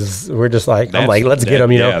 you know, because we're just like, I'm like, let's get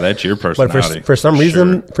them, you know. Yeah, that's your personality. But for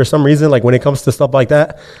some reason, like when it comes to stuff like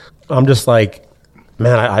that, I'm just like,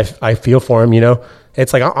 man, I feel for him, you know.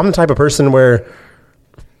 It's like I'm the type of person where,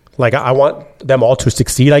 like, I want them all to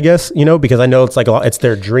succeed, I guess, you know, because I know it's like it's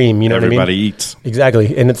their dream, you know. Everybody what I mean? Eats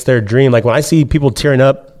Exactly, and it's their dream. Like when I see people tearing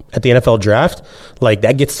up at the NFL draft, like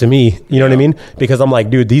that gets to me, you know what I mean? Because I'm like,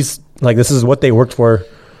 dude, this is what they worked for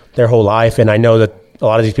their whole life. And I know that a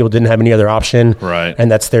lot of these people didn't have any other option. Right.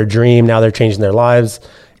 And that's their dream. Now they're changing their lives.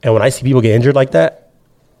 And when I see people get injured like that,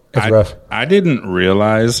 it's rough. I didn't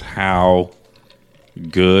realize how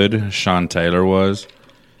good Sean Taylor was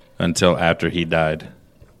until after he died.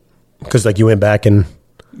 Because, like, you went back and...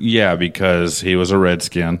 Yeah, because he was a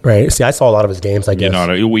Redskin. Right. See, I saw a lot of his games, I guess. You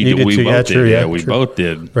know, we both did. Yeah, we both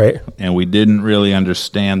did. Right. And we didn't really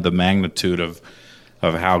understand the magnitude of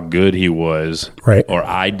of how good he was, right? Or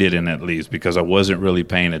I didn't, at least, because I wasn't really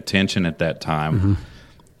paying attention at that time. Mm-hmm.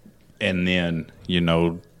 And then, you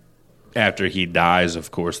know, after he dies,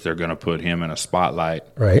 of course, they're going to put him in a spotlight,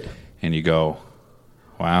 right? And you go,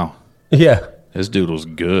 wow, yeah, this dude was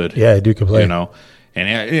good. Yeah, dude could play, you know.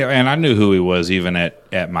 And I knew who he was even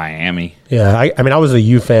at Miami. Yeah, I mean, I was a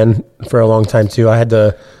U fan for a long time too. I had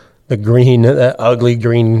the green, that ugly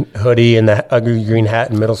green hoodie and that ugly green hat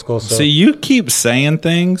in middle school. So. See, you keep saying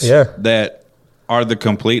things yeah. that are the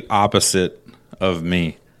complete opposite of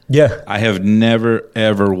me. Yeah. I have never,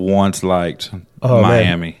 ever once liked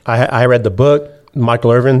Miami. I read the book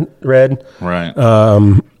Michael Irvin read. Right.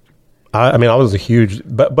 I mean, I was a huge,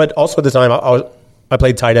 but also at the time, I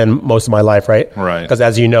played tight end most of my life, right? Right. Because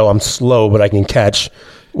as you know, I'm slow, but I can catch,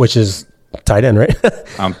 which is tight end, right?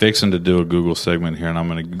 I'm fixing to do a Google segment here, and I'm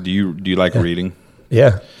gonna. Do you like reading?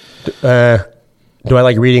 Yeah. Do I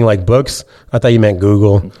like reading like books? I thought you meant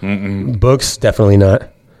Google. Mm-mm. Books, definitely not.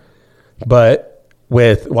 But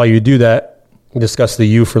while you do that, discuss the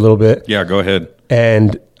U for a little bit. Yeah, go ahead.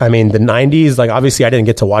 And I mean, the 90s, like obviously I didn't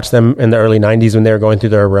get to watch them in the early 90s when they were going through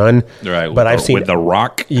their run. Right. But I've seen with The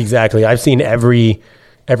Rock. Exactly. I've seen every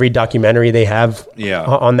documentary they have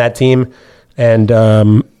on that team. And,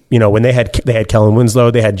 you know, when they had Kellen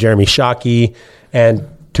Winslow, they had Jeremy Shockey, and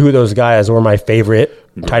two of those guys were my favorite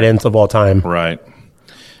tight ends of all time. Right.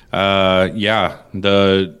 Yeah.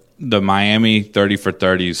 The Miami 30 for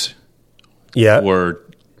 30s. Yeah.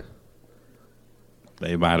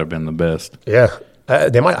 They might have been the best. Yeah. I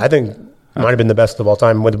think might have been the best of all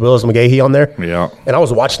time with Willis McGahee on there. Yeah. And I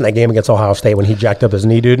was watching that game against Ohio State when he jacked up his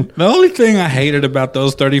knee, dude. The only thing I hated about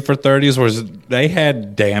those 30 for 30s was they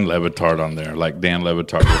had Dan Le Batard on there. Like, Dan Le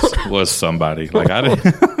Batard was somebody. Like, I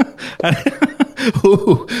didn't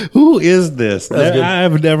who is this?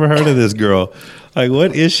 I've never heard of this girl. Like,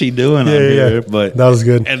 what is she doing on here? Yeah. But that was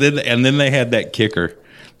good. And then they had that kicker.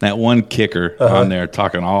 That one kicker on there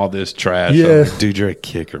talking all this trash. Yeah. Like, dude, you're a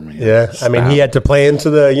kicker, man. Yeah. Stop. I mean, he had to play into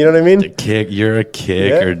the, you know what I mean? You're a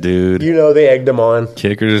kicker, dude. You know, they egged him on.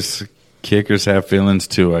 Kickers have feelings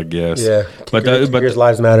too, I guess. Yeah. Kickers'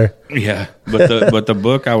 lives matter. Yeah. But the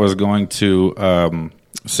book I was going to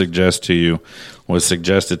suggest to you was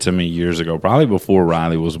suggested to me years ago, probably before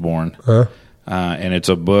Riley was born. And it's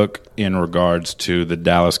a book in regards to the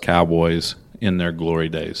Dallas Cowboys in their glory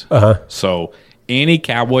days. So any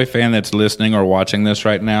Cowboy fan that's listening or watching this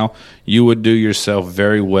right now, you would do yourself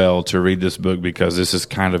very well to read this book, because this is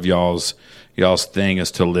kind of y'all's thing,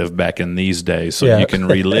 is to live back in these days so you can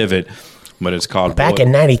relive it. But it's called Back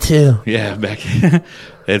in 92. Yeah,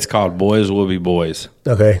 it's called Boys Will Be Boys.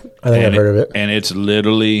 Okay. I think I've heard of it. And it's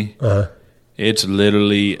literally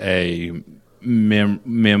a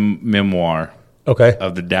memoir. Okay.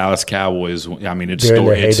 Of the Dallas Cowboys. I mean,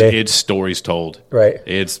 it's stories told. Right.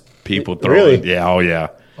 It's people throwing. Really? Yeah. Oh, yeah.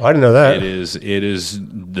 Oh, I didn't know that. It is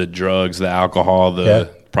the drugs, the alcohol, the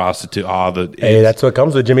prostitute, all the. Hey, that's what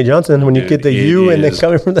comes with Jimmy Johnson when you get the U and then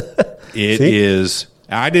coming from the. It is.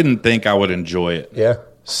 I didn't think I would enjoy it. Yeah.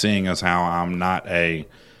 Seeing as how I'm not a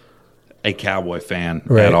Cowboy fan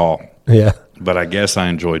at all. Yeah. But I guess I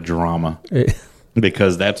enjoy drama.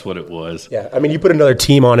 Because that's what it was. Yeah, I mean, you put another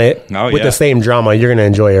team on it with the same drama, you're going to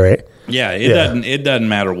enjoy it, right? Yeah, it doesn't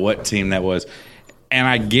matter what team that was. And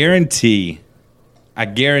I guarantee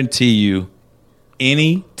you,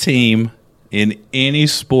 any team in any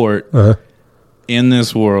sport in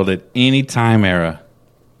this world at any time era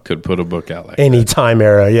could put a book out like any time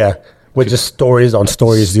era, yeah, with just stories on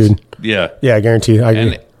stories, dude. Yeah, I guarantee you. I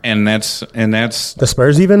agree. And that's the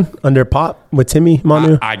Spurs even under Pop with Timmy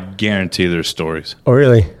Manu. I guarantee there's stories. Oh,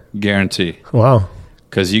 really? Guarantee. Wow.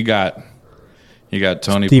 Because you got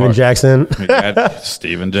Tony Steven Jackson. You got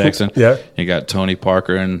Steven Jackson. Yeah. You got Tony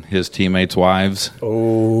Parker and his teammates' wives.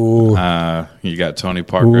 Oh. You got Tony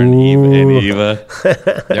Parker and Eva.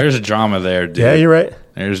 There's drama there, dude. Yeah, you're right.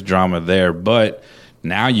 There's drama there, but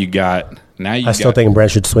now you got. I still think Brent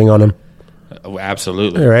should swing on him. Oh,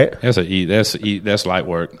 absolutely. Right. That's light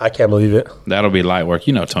work. I can't believe it. That'll be light work.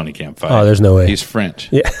 You know Tony can't fight. Oh, there's no way. He's French.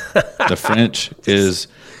 Yeah. The French.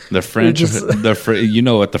 You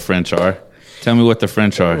know what the French are. Tell me what the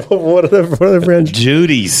French are. What are the French?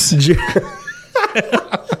 Judies.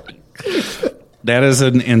 That is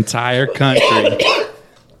an entire country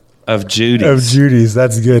of Judies. Of Judies.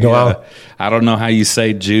 That's good. Yeah. Wow. I don't know how you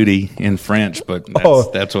say Judy in French, but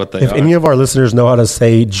that's what they are. If any of our listeners know how to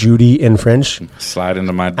say Judy in French, slide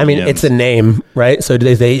into my DMs. I mean, it's a name, right? So do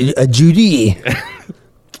they say Judy?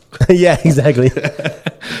 Yeah, exactly.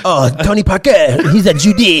 Oh, Tony Parker, he's a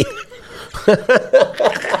Judy.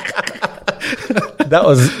 That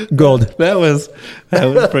was gold. That was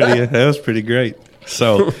pretty great.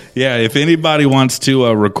 So, yeah, if anybody wants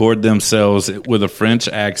to record themselves with a French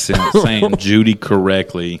accent saying Judy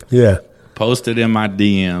correctly, post it in my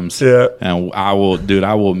DMs. Yeah. And I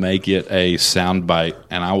will make it a soundbite,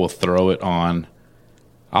 and I will throw it on.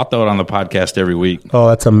 I'll throw it on the podcast every week. Oh,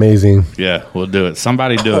 that's amazing. Yeah, we'll do it.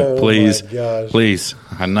 Somebody do it, please. Please.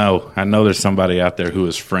 I know there's somebody out there who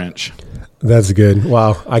is French. That's good.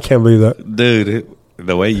 Wow, I can't believe that. Dude,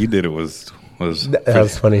 the way you did it was that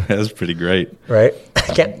was funny. That was pretty great. Right?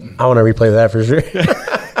 I want to replay that for sure.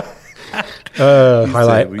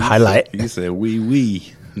 Highlight. You said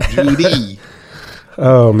oui, Judy.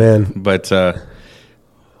 Oh man. But so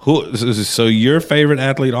your favorite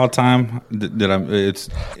athlete all time? Is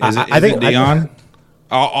it Dion?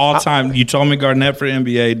 All time. You told me Garnett for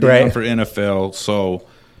NBA, Dion for NFL. So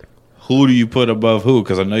who do you put above who?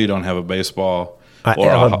 Because I know you don't have a baseball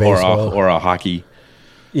or a hockey.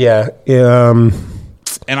 Yeah.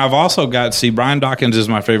 And I've also got, Brian Dawkins is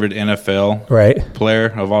my favorite NFL player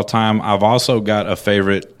of all time. I've also got a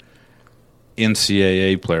favorite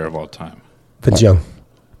NCAA player of all time. Vince Young.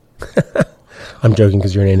 I'm joking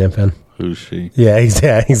because you're an A&M fan. Who's she? Yeah,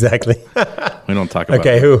 exactly. We don't talk about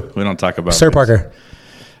who? We don't talk about Sir Vince. Parker.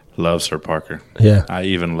 Love Sir Parker. Yeah. I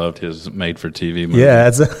even loved his made-for-TV movie. Yeah,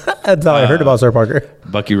 that's how I heard about Sir Parker.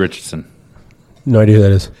 Bucky Richardson. No idea who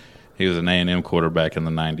that is. He was an A&M quarterback in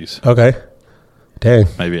the 90s. Okay. Dang.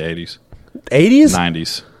 Maybe 80s. 80s?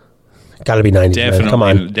 90s. Got to be 90s. Definitely, man. Come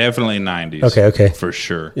on. Definitely 90s. Okay. For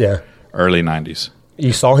sure. Yeah. Early 90s.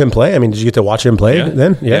 You saw him play? I mean, did you get to watch him play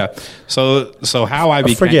then? Yeah. So how I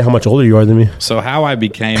became... I forget how much older you are than me. So how I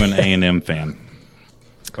became an A&M fan,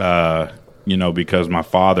 because my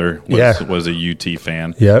father was a UT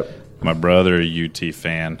fan. Yep. My brother a UT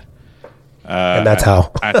fan. And that's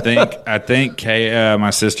how. I think my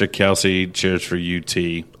sister Kelsey cheers for UT.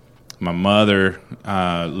 My mother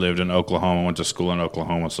lived in Oklahoma, went to school in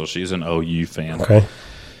Oklahoma, so she's an OU fan. Okay.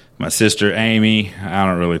 My sister Amy, I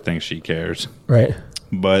don't really think she cares. Right.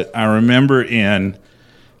 But I remember in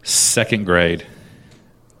second grade,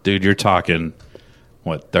 dude, you're talking,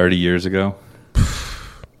 30 years ago?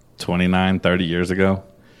 29, 30 years ago?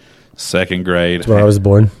 Second grade. That's when I was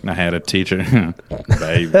born. I had a teacher,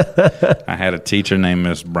 baby. I had a teacher named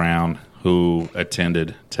Miss Brown who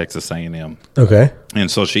attended Texas A&M. Okay.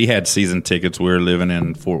 And so she had season tickets. We were living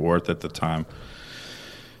in Fort Worth at the time.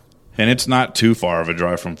 And it's not too far of a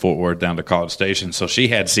drive from Fort Worth down to College Station. So she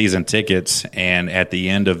had season tickets, and at the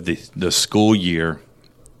end of the school year,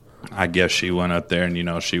 I guess she went up there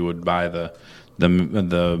and, she would buy the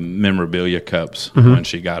memorabilia cups when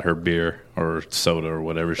she got her beer or soda or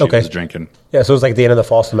whatever she was drinking. Yeah, so it was like the end of the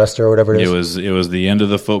fall semester or whatever it is. It was the end of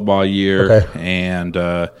the football year, and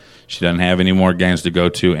she doesn't have any more games to go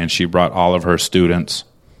to, and she brought all of her students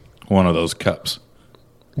one of those cups.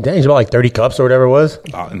 Dang, she bought like 30 cups or whatever it was?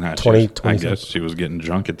 20. I guess she was getting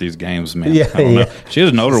drunk at these games, man. Yeah, I don't know. She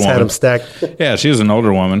was an older woman. Had them stacked. Yeah, she was an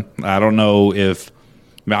older woman. I don't know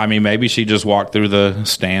maybe she just walked through the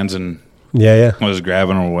stands and was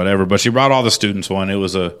grabbing or whatever. But she brought all the students one. It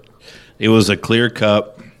was a clear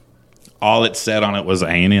cup. All it said on it was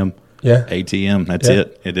A&M. Yeah. ATM. That's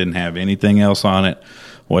it. It didn't have anything else on it,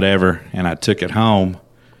 whatever. And I took it home,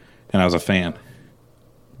 and I was a fan.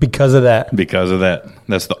 Because of that.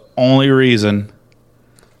 That's the only reason.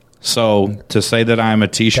 So to say that I'm a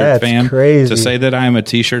T-shirt fan, crazy. To say that I'm a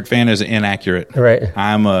T-shirt fan is inaccurate. Right.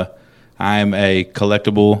 I'm a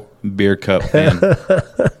collectible beer cup fan,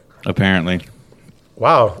 apparently.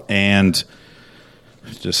 Wow. And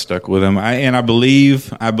just stuck with him. I believe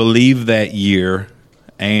that year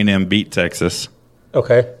A&M beat Texas.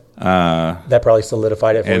 Okay. That probably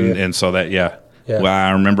solidified it for you. And so that Well,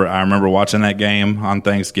 I remember watching that game on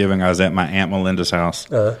Thanksgiving. I was at my Aunt Melinda's house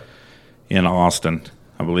in Austin.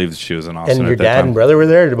 I believe she was in Austin. And your dad and brother were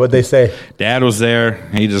there? What'd they say? Dad was there.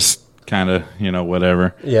 He just kind of,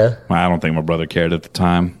 whatever. Yeah. I don't think my brother cared at the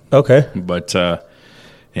time. Okay. But,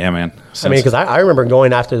 yeah, man. Because I remember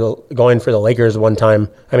going for the Lakers one time.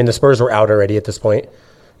 I mean, the Spurs were out already at this point.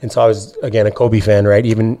 And so I was, again, a Kobe fan, right?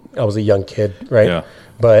 Even I was a young kid, right? Yeah.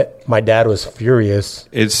 But my dad was furious.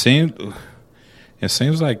 It seems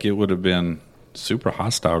like it would have been super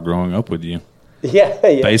hostile growing up with you. Yeah.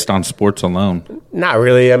 Based on sports alone. Not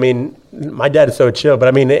really. I mean, my dad is so chill. But,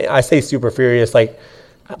 I mean, I say super furious. Like,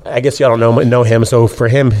 I guess y'all don't know him. So, for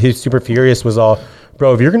him, his super furious was all,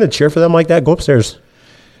 bro, if you're going to cheer for them like that, go upstairs.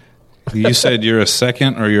 You said you're a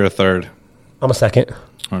second or you're a third? I'm a second.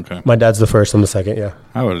 Okay. My dad's the first. I'm the second, yeah.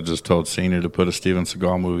 I would have just told Senior to put a Steven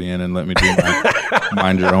Seagal movie in and let me do my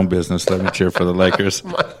mind your own business. Let me cheer for the Lakers.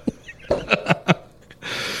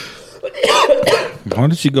 Why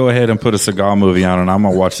don't you go ahead and put a Seagal movie on, and I'm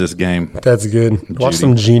gonna watch this game. That's good. Watch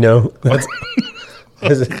some Gino. That's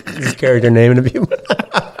his character name in a few.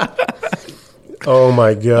 Oh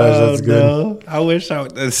my gosh, that's good. No. I wish I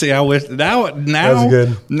would see. I wish now. That's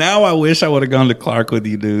good. Now I wish I would have gone to Clark with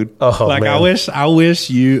you, dude. Oh, like man. I wish I wish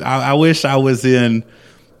I was in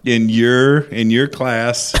your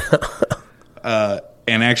class, and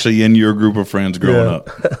actually in your group of friends growing up.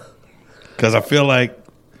 Because I feel like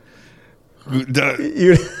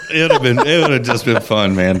it would have just been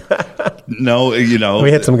fun, man. No,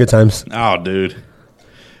 we had some good times. Oh, dude.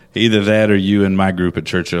 Either that or you and my group at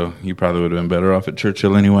Churchill. You probably would have been better off at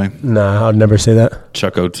Churchill anyway. Nah, I'd never say that.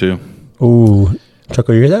 Chucko, too. Ooh.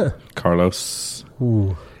 Chucko, you hear that? Carlos.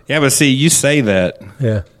 Ooh. Yeah, but see, you say that.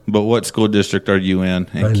 Yeah. But what school district are you in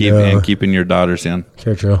and keeping your daughters in?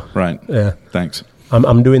 Churchill. Right. Yeah. Thanks.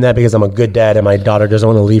 I'm doing that because I'm a good dad and my daughter doesn't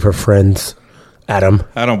want to leave her friends. Adam.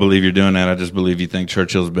 I don't believe you're doing that. I just believe you think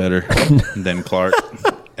Churchill's better than Clark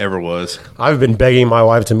ever was. I've been begging my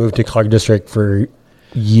wife to move to Clark District for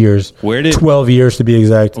years. 12 years to be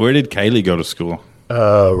exact. Where did Kaylee go to school?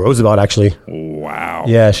 Roosevelt, actually. Wow.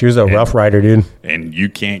 Yeah, she was a Rough Rider, dude. And you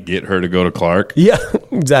can't get her to go to Clark? Yeah,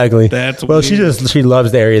 exactly. That's well, weird. she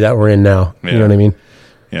loves the area that we're in now. Yeah. You know what I mean?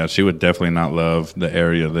 Yeah, she would definitely not love the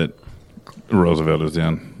area that Roosevelt is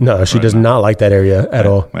in. No, she does not like that area at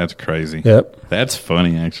all. That's crazy. Yep. That's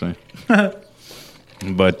funny, actually.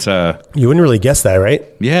 But you wouldn't really guess that, right?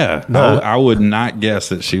 Yeah. No. I would not guess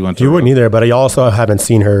that she went to You wouldn't either, but I also haven't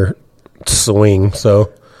seen her swing,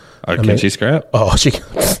 so. Can she scrap? Oh, she.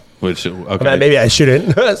 Which okay. Maybe I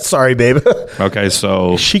shouldn't. Sorry, babe. Okay,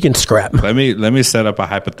 so she can scrap. Let me set up a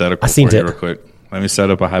hypothetical for you real quick. Let me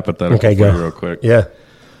set up a hypothetical for you real quick. Yeah.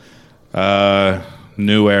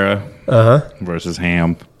 New Era versus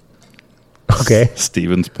Ham. Okay.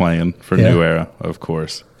 Steven's playing for New Era, of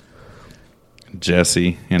course.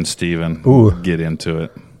 Jesse and Steven get into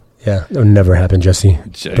it. Yeah, that would never happen, Jesse.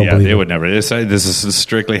 It would never. This is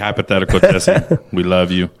strictly hypothetical, Jesse. We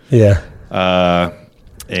love you. Yeah.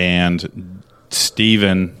 And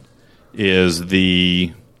Steven is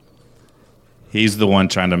he's the one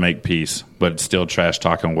trying to make peace, but still trash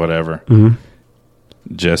talking whatever. Mm-hmm.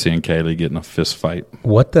 Jesse and Kaylee getting a fist fight.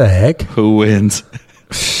 What the heck? Who wins?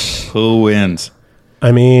 Who wins?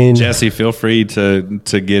 I mean, Jesse, feel free to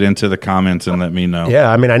get into the comments and let me know.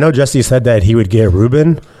 Yeah, I mean, I know Jesse said that he would get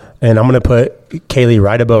Ruben, and I'm going to put Kaylee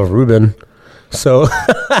right above Ruben. So,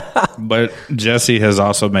 but Jesse has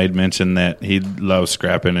also made mention that he loves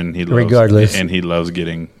scrapping and he loves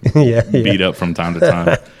getting beat up from time to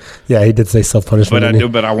time. Yeah, he did say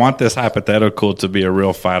self-punishment. But I want this hypothetical to be a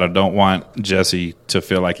real fight. I don't want Jesse to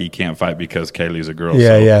feel like he can't fight because Kaylee's a girl.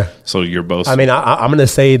 So you're both. I mean, I'm going to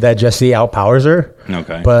say that Jesse outpowers her.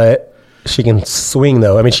 Okay. But she can swing,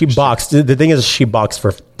 though. I mean, she boxed. The thing is, she boxed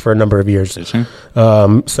for a number of years. Did she?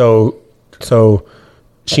 So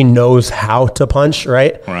she knows how to punch,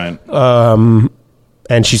 right? Right.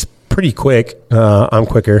 And she's pretty quick. I'm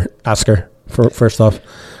quicker. Ask her, first off.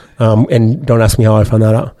 And don't ask me how I found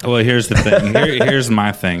that out. Well, here's the thing. Here's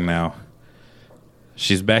my thing now.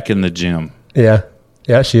 She's back in the gym. Yeah.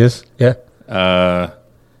 Yeah, she is. Yeah. I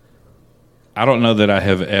don't know that I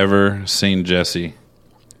have ever seen Jesse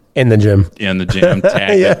in the gym.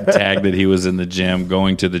 Tag that he was in the gym,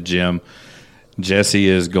 going to the gym. Jesse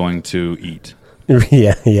is going to eat.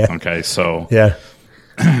 Yeah. Okay, so. Yeah.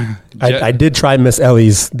 I did try Miss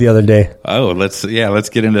Ellie's the other day. Oh, let's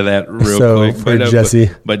get into that real quick. For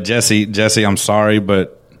Jesse. But Jesse, I'm sorry,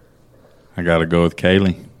 but I got to go with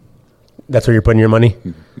Kaylee. That's where you're putting your money?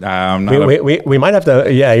 I'm not we might have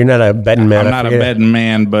to, you're not a betting man. I'm not a betting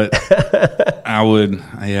man, but I would,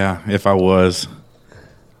 if I was,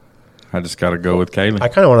 I just got to go with Kaylee. I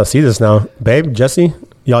kind of want to see this now. Babe, Jesse,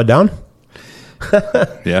 y'all down?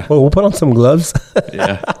 Yeah. Well, we'll put on some gloves.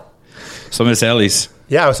 Yeah. So Miss Ellie's.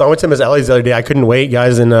 Yeah, so I went to Miss Ellie's the other day. I couldn't wait,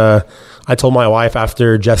 guys, and I told my wife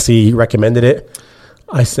after Jesse recommended it.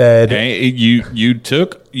 I said, hey, you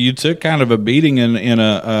took kind of a beating in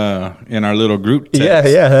our little group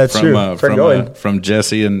text. Yeah, that's true. From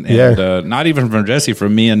Jesse and not even from Jesse,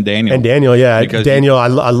 from me and Daniel. And Daniel, because Daniel, I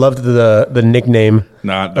loved the nickname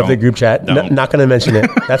of the group chat. Not going to mention it.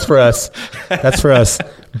 That's for us.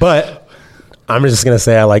 But I'm just going to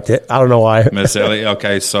say I liked it. I don't know why. Miss Ellie.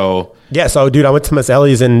 Okay, so. Yeah, so, dude, I went to Miss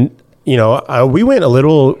Ellie's and, we went a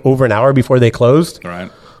little over an hour before they closed.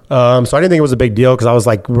 Right. So I didn't think it was a big deal because I was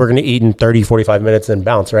like, we're going to eat in 30, 45 minutes and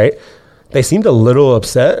bounce, right? They seemed a little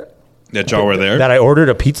upset. That y'all were there? That I ordered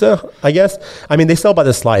a pizza, I guess. I mean, they sell by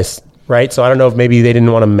the slice, right? So I don't know if maybe they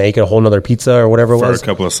didn't want to make a whole nother pizza or whatever it was. For a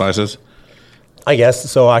couple of slices? I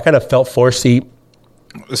guess. So I kind of felt forced to eat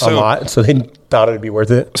a lot, so they thought it'd be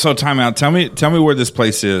worth it. So time out. Tell me where this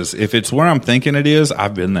place is. If it's where I'm thinking it is,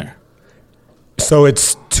 I've been there. So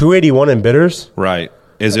it's 281 in Bitters. Right.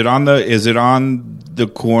 Is it on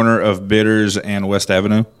the corner of Bitters and West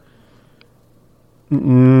Avenue?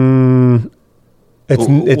 What's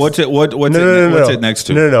it next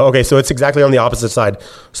to? No. Okay, so it's exactly on the opposite side.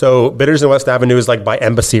 So Bitters and West Avenue is like by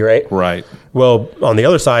Embassy, right? Right. Well, on the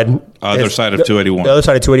other side, side of 281. The other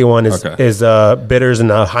side of 281 is Bitters and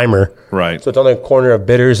Heimer. Right. So it's on the corner of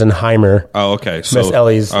Bitters and Heimer. Oh, okay. So Miss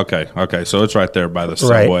Ellie's. Okay. So it's right there by the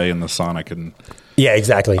Subway and the Sonic and. Yeah,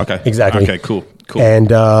 exactly. Okay. Exactly. Okay. Cool. And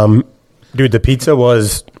dude, the pizza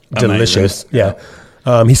was delicious. Amazing. Yeah.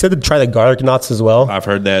 He said to try the garlic knots as well. I've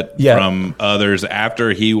heard that from others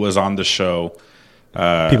after he was on the show.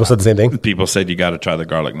 People said the same thing. People said you got to try the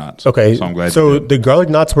garlic knots. Okay, so I'm glad. So the garlic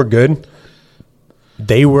knots were good.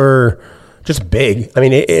 They were just big. I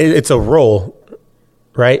mean, it's a roll,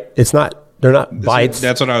 right? It's not. They're not bites.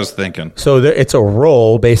 That's what I was thinking. So it's a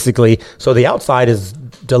roll, basically. So the outside is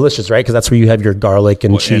delicious, right? Because that's where you have your garlic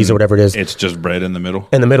and cheese or whatever it is. It's just bread in the middle.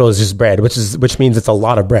 And the middle is just bread, which means it's a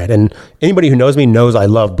lot of bread. And anybody who knows me knows I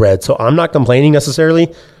love bread. So I'm not complaining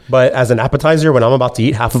necessarily. But as an appetizer, when I'm about to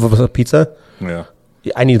eat half of a pizza,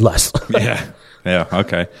 I need less. Yeah.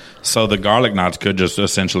 Okay. So the garlic knots could just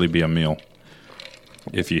essentially be a meal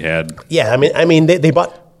if you had. Yeah. I mean, they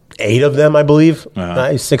bought 8 of them, I believe.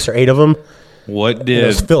 6 or 8 of them. What it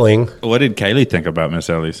was filling. What did Kaylee think about Miss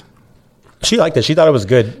Ellie's? She liked it. She thought it was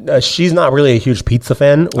good. She's not really a huge pizza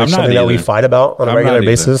fan, which is something that we fight about on a regular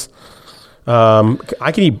basis.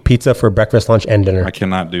 I can eat pizza for breakfast, lunch, and dinner. I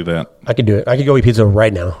cannot do that. I could do it. I could go eat pizza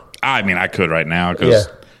right now. I mean, I could right now because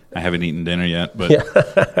I haven't eaten dinner yet.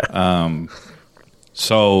 But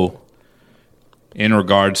so, in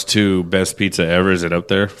regards to best pizza ever, is it up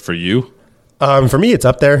there for you? For me, it's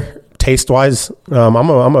up there taste wise.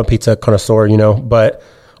 I'm a pizza connoisseur, but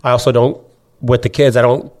I also don't. With the kids, I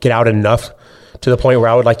don't get out enough to the point where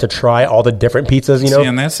I would like to try all the different pizzas. See,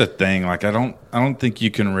 and that's the thing. Like, I don't think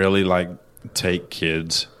you can really like take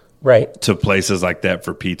kids to places like that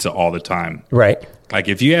for pizza all the time. Right. Like,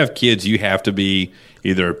 if you have kids, you have to be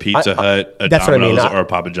either a Pizza Hut, a Domino's, or a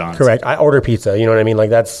Papa John's. Correct. I order pizza. You know what I mean?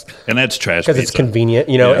 Like that's trash because it's convenient.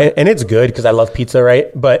 And it's good because I love pizza.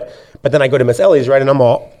 Right. But then I go to Miss Ellie's. Right, and I'm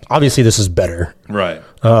all obviously this is better. Right.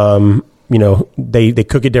 They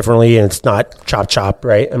cook it differently and it's not chop,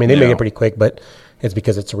 right? I mean, they make it pretty quick, but it's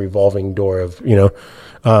because it's a revolving door of,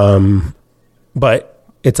 but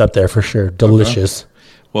it's up there for sure. Delicious. Okay.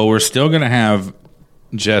 Well, we're still going to have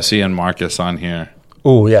Jesse and Marcus on here.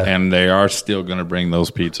 Oh, yeah. And they are still going to bring those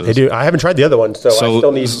pizzas. They do. I haven't tried the other one, so I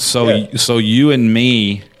still need. So you and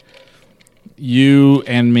me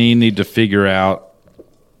need to figure out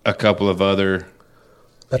a couple of other.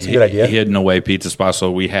 That's a good idea. Hidden away pizza spots,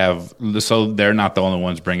 so they're not the only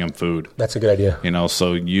ones bringing food. That's a good idea.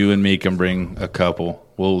 So you and me can bring a couple.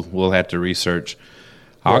 We'll have to research.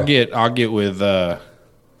 I'll get with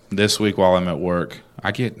this week while I'm at work.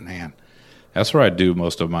 That's where I do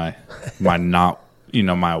most of my not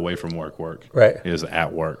my away from work. Right. Is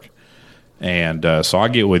at work, and so I'll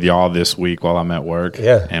get with y'all this week while I'm at work.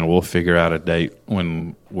 Yeah. And we'll figure out a date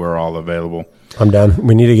when we're all available. I'm down.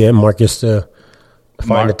 We need to get Marcus to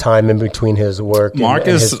find a time in between his work and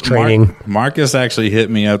his training. Marcus actually hit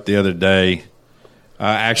me up the other day.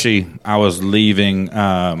 I was leaving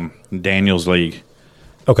Daniel's league.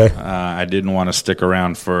 Okay. I didn't want to stick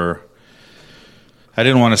around for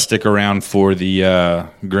the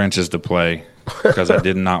Grinches to play because I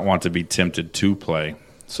did not want to be tempted to play.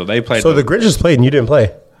 So they played. So the Grinches played and you didn't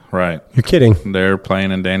play. Right. You're kidding. They're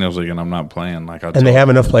playing in Daniel's league and I'm not playing. And they have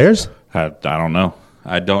enough players? I don't know.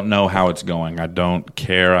 I don't know how it's going. I don't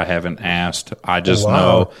care. I haven't asked. I just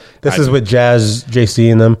know. This is with Jazz,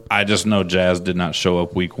 JC, and them? I just know Jazz did not show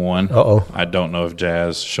up week 1. Uh-oh. I don't know if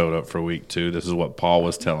Jazz showed up for week 2. This is what Paul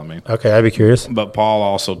was telling me. Okay, I'd be curious. But Paul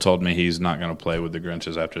also told me he's not going to play with the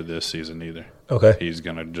Grinches after this season either. Okay. He's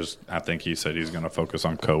going to I think he said he's going to focus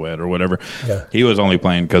on co-ed or whatever. Yeah. He was only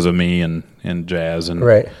playing because of me and Jazz and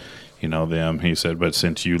them. He said, but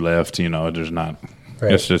since you left, there's not.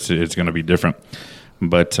 Right. It's going to be different.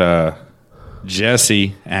 But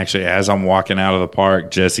Jesse, actually, as I'm walking out of the park,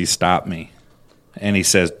 Jesse stopped me. And he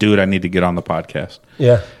says, dude, I need to get on the podcast.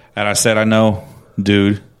 Yeah. And I said, I know,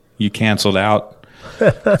 dude, you canceled out.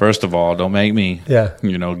 First of all, don't make me,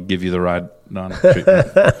 give you the ride-on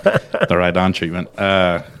treatment. The ride-on treatment.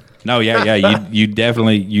 You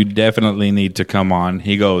definitely need to come on.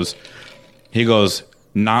 He goes,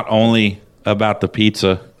 not only about the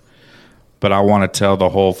pizza, but I want to tell the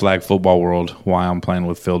whole flag football world why I'm playing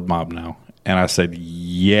with Field Mob now. And I said,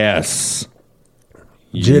 yes.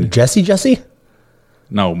 Jesse?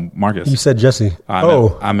 No, Marcus. You said Jesse.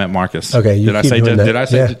 I meant Marcus. Okay, did I say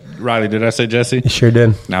yeah. Riley? Did I say Jesse? You sure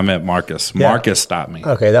did. I meant Marcus. Yeah. Marcus stopped me.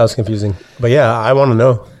 Okay, that was confusing. But yeah, I want to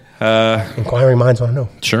know. Inquiring minds want to know.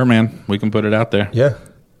 Sure, man. We can put it out there. Yeah.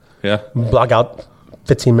 Yeah. Block out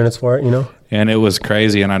 15 minutes for it, And it was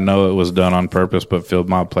crazy, and I know it was done on purpose, but Field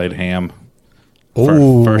Mob played ham.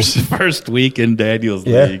 Ooh. First week in Daniel's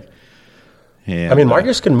league. And, I mean,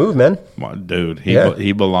 Marcus can move, man. Dude,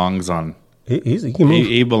 he belongs on. He can move.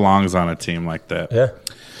 He belongs on a team like that. Yeah.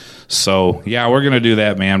 So yeah, we're gonna do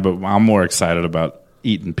that, man. But I'm more excited about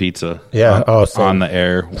eating pizza. Yeah. On the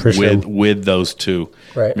air with those two,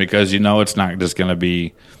 right? Because it's not just gonna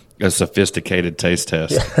be a sophisticated taste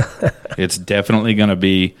test. Yeah. It's definitely gonna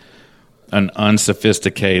be an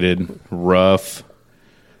unsophisticated, rough,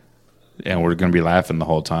 and we're gonna be laughing the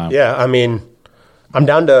whole time. Yeah, I mean, I'm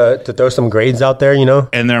down to throw some grades out there,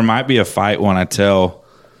 And there might be a fight when I tell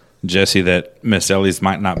Jesse that Miss Ellie's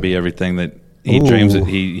might not be everything that he dreams that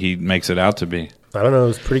he makes it out to be. I don't know.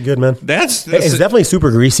 It's pretty good, man. It's definitely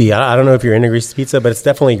super greasy. I don't know if you're into greasy pizza, but it's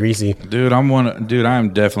definitely greasy. Dude, I'm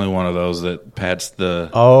definitely one of those that pats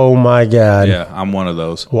the. Oh my God. Yeah, I'm one of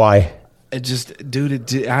those. Why? It just,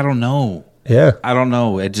 dude, I don't know. Yeah. I don't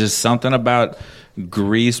know. It's just something about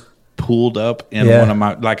grease pooled up in one of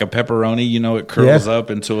my, like a pepperoni, it curls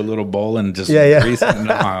up into a little bowl and just grease.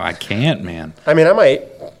 No, I can't, man. I mean, I might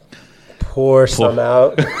pour some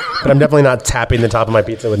out, but I'm definitely not tapping the top of my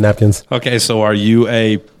pizza with napkins. Okay, so are you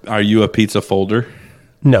a pizza folder?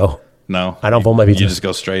 No, I don't fold my pizza. You just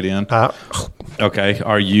go straight in. Okay,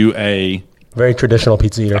 are you a very traditional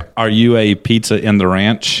pizza eater? Are you a pizza in the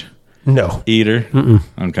ranch? No eater. Mm-mm.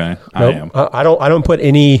 Okay, nope. I am. I don't put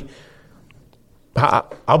any.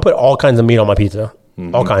 I'll put all kinds of meat on my pizza,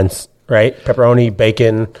 all kinds, right? Pepperoni,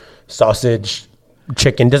 bacon, sausage,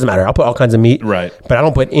 chicken, doesn't matter. I'll put all kinds of meat. Right. But I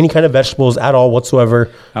don't put any kind of vegetables at all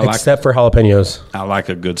whatsoever except for jalapenos. I like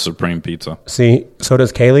a good Supreme pizza. See, so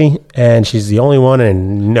does Kaylee, and she's the only one,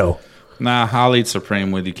 and no. Nah, I'll eat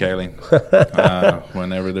Supreme with you, Kaylee.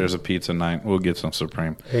 Whenever there's a pizza night, we'll get some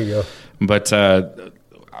Supreme. There you go. But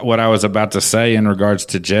what I was about to say in regards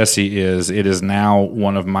to Jesse is it is now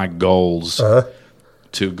one of my goals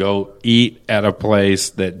to go eat at a place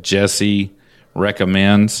that Jesse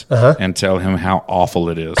recommends and tell him how awful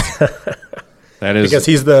it is. That is because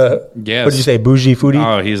he's the what did you say, bougie foodie?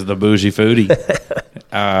 Oh, he's the bougie foodie.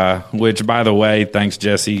 Which, by the way, thanks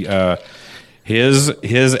Jesse.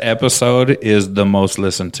 His episode is the most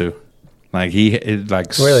listened to.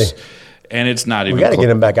 Really. And it's not even. We got to get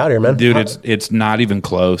him back out here, man. Dude, it's not even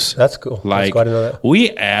close. That's cool. Like, I didn't know that.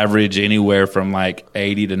 We average anywhere from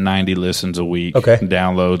 80 to 90 listens a week. Okay.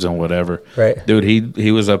 Downloads and whatever. Right. Dude,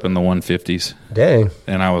 he was up in the 150s. Dang.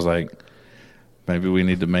 And I was like, maybe we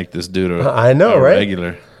need to make this dude a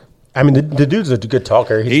regular. I mean, the dude's a good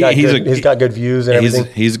talker. He's got good views and everything.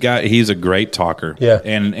 He's a great talker. Yeah.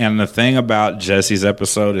 And the thing about Jesse's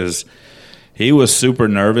episode is he was super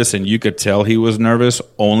nervous, and you could tell he was nervous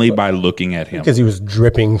only by looking at him because he was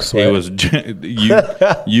dripping sweat. He was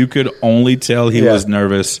you could only tell he was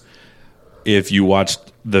nervous if you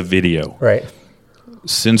watched the video. Right.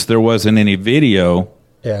 Since there wasn't any video,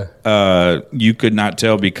 you could not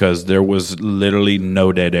tell because there was literally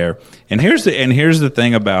no dead air. And here's the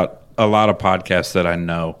thing about a lot of podcasts that I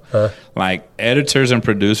know. Like editors and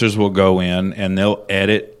producers will go in and they'll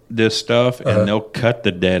edit this stuff and they'll cut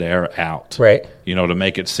the dead air out. Right. To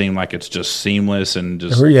make it seem like it's just seamless and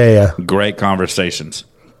just great conversations.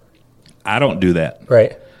 I don't do that.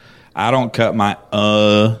 Right. I don't cut my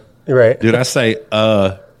Right. Dude, I say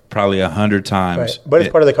probably 100 times. Right. But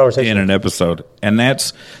it's part of the conversation in an episode. And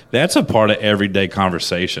that's a part of everyday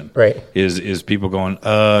conversation. Right. Is people going,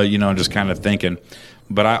 and just kind of thinking.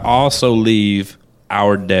 But I also leave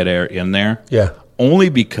our dead air in there. Yeah. Only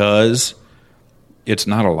because it's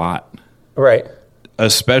not a lot. Right.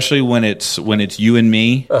 Especially when it's you and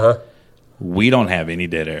me. We don't have any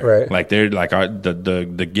dead air. Right. Like they're like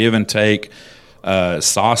the give and take.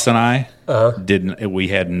 Sauce and I didn't. We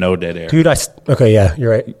had no dead air. Dude,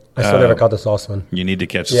 you're right. I still never caught the sauce one. You need to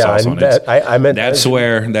catch the sauce one. I meant that's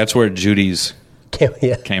where Judy's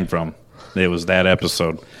came from. It was that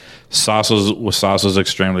episode. Sauce was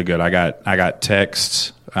extremely good. I got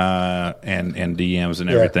texts and DMs and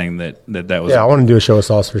everything that was. Yeah, I want to do a show of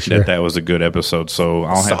sauce for sure. That was a good episode. So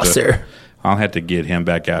I'll have to get him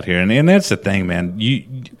back out here. And that's the thing, man.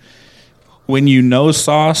 When you know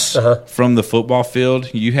Sauce from the football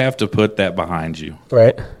field, you have to put that behind you,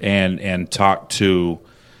 right? And talk to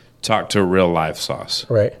real life Sauce,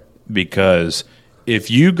 right? Because if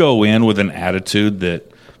you go in with an attitude that,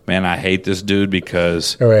 man, I hate this dude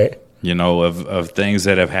because of things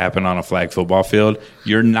that have happened on a flag football field,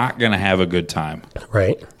 you're not going to have a good time.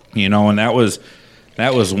 Right. And that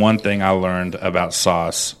was one thing I learned about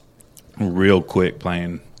Sauce real quick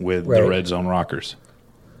playing with the Red Zone Rockers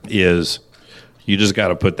is you just got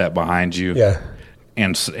to put that behind you. Yeah.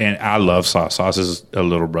 And I love Sauce. Sauce is a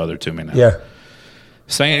little brother to me now. Yeah.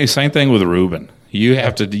 Same thing with Ruben. You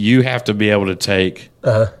have to be able to take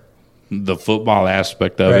the football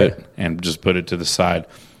aspect of it and just put it to the side.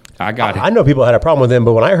 I know people had a problem with him,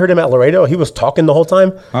 but when I heard him at Laredo, he was talking the whole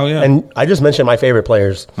time. Oh, yeah. And I just mentioned my favorite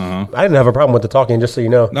players. I didn't have a problem with the talking, just so you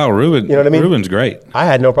know. No, Ruben. You know what I mean? Ruben's great. I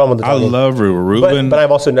had no problem with the talking. I love Ruben. But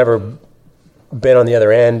I've also never been on the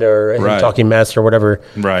other end or talking mess or whatever.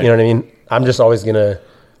 Right. You know what I mean? I'm just always going to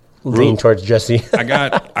lean towards Jesse. I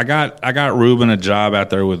got Ruben a job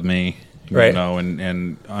out there with me. Right.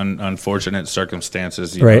 And unfortunate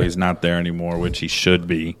circumstances, he's not there anymore, which he should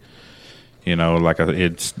be.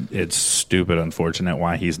 It's stupid, unfortunate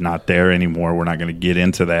why he's not there anymore. We're not going to get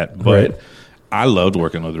into that. But I loved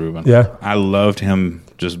working with Ruben. Yeah. I loved him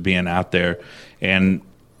just being out there. And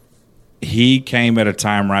he came at a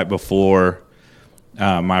time right before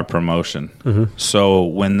my promotion. Mm-hmm. So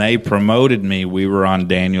when they promoted me, we were on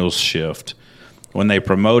Daniel's shift. When they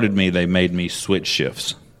promoted me, they made me switch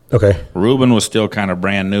shifts. Okay. Ruben was still kind of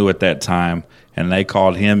brand new at that time. And they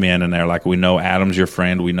called him in, and they're like, we know Adam's your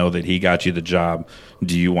friend. We know that he got you the job.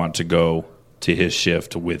 Do you want to go to his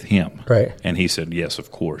shift with him? Right. And he said, yes,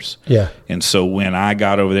 of course. Yeah. And so when I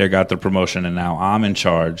got over there, got the promotion, and now I'm in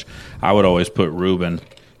charge, I would always put Ruben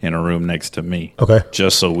in a room next to me. Okay.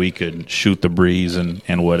 Just so we could shoot the breeze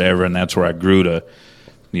and whatever. And that's where I grew to,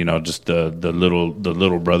 just the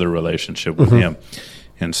little brother relationship with him.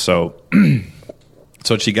 And so that's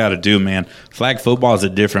what you got to do, man. Flag football is a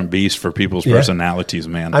different beast for people's personalities,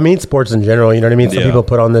 man. I mean, sports in general, you know what I mean? Some people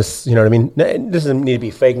put on this, you know what I mean? It doesn't need to be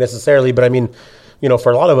fake necessarily, but I mean,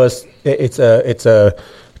 for a lot of us, it's a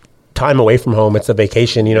time away from home. It's a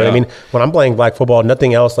vacation, you know what I mean? When I'm playing flag football,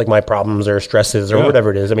 nothing else like my problems or stresses or whatever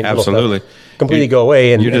it is. I mean, absolutely. Completely go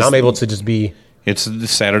away, and I'm able to just be. It's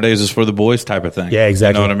Saturdays is for the boys type of thing. Yeah,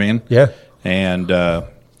 exactly. You know what I mean? Yeah. And,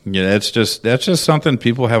 that's just something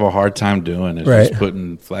people have a hard time doing is just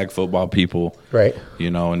putting flag football people,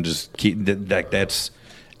 and just keep that's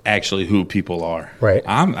actually who people are. Right.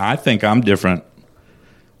 I think I'm different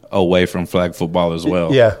away from flag football as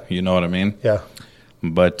well. Yeah. You know what I mean? Yeah.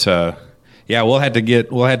 But we'll have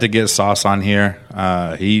to get Sauce on here.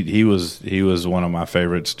 He was one of my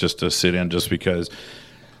favorites just to sit in just because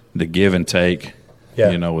the give and take,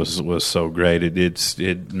 was so great.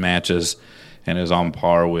 It matches and is on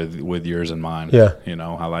par with yours and mine. Yeah.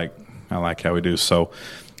 I like how we do. So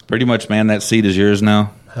pretty much, man, that seat is yours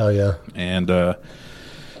now. Hell yeah. And it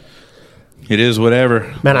is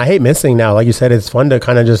whatever. Man, I hate missing now. Like you said, it's fun to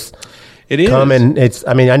kind of just come and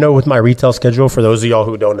I know with my retail schedule, for those of y'all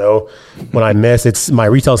who don't know, when I miss, my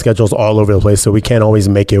retail schedule is all over the place, so we can't always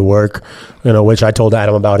make it work, which I told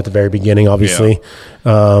Adam about at the very beginning, obviously.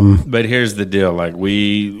 Yeah. But here's the deal. Like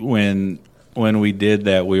when we did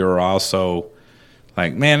that, we were also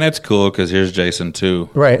like, man, that's cool because here's Jason too.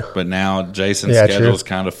 Right. But now Jason's schedule's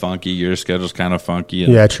kind of funky. Your schedule's kind of funky.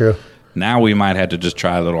 And true. Now we might have to just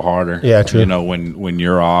try a little harder. Yeah, true. When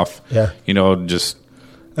you're off. Yeah. Just.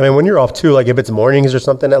 I mean, when you're off too, like if it's mornings or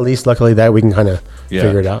something, at least luckily that we can kind of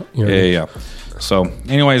figure it out. Yeah. So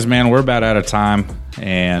anyways, man, we're about out of time.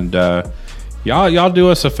 And y'all do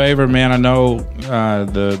us a favor, man. I know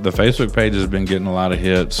the Facebook page has been getting a lot of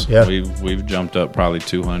hits. Yeah. We've jumped up probably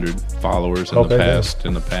 200 followers in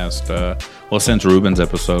the past since Ruben's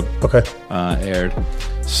episode aired.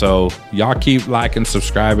 So y'all keep liking,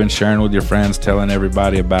 subscribing, sharing with your friends, telling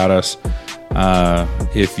everybody about us.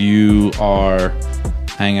 If you are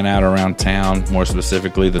hanging out around town, more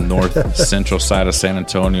specifically the north central side of San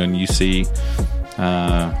Antonio, and you see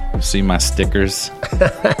my stickers.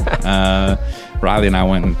 Riley and I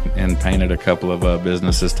went and painted a couple of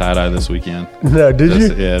businesses tie-dye this weekend. No, did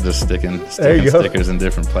you? Yeah, just sticking stickers in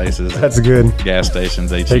different places. That's good. Gas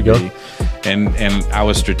stations, HEB. And I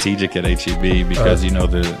was strategic at HEB because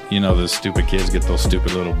the stupid kids get those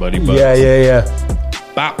stupid little buddy bugs. Yeah.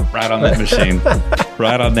 Bop, right on that machine.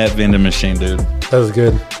 Right on that vending machine, dude. That was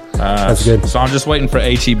good. That's good. So I'm just waiting for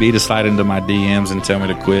HEB to slide into my DMs and tell me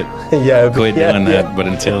to quit. Quit doing that. But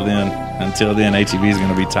until then, HEB is going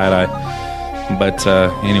to be tie-dye. But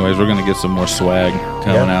anyways, we're going to get some more swag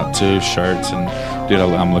coming out too, shirts. And dude,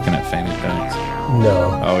 I'm looking at fanny packs.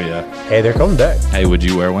 No. Oh yeah. Hey, they're coming back. Hey, would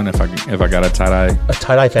you wear one if I got a tie-dye? A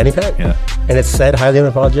tie-dye fanny pack? Yeah. And it said highly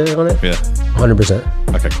unapologetic on it? Yeah.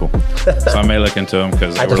 100%. Okay, cool. So I may look into them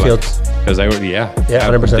because they were, yeah. Yeah,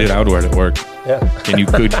 100%. Dude, I would wear it at work. Yeah.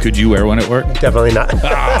 Could you wear one at work? Definitely not.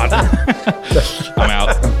 I'm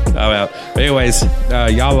out. Anyways,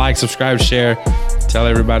 y'all like, subscribe, share, tell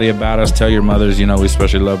everybody about us. Tell your mothers. We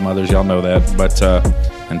especially love mothers. Y'all know that. But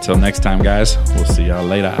until next time, guys, we'll see y'all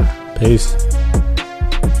later. Peace.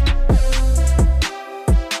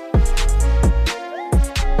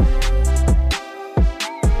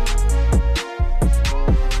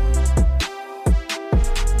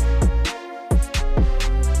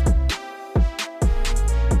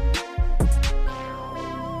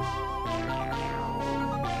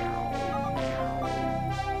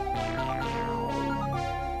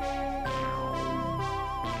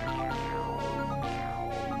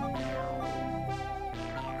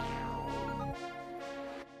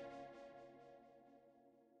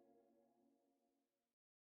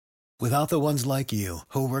 Without the ones like you,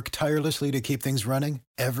 who work tirelessly to keep things running,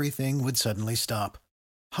 everything would suddenly stop.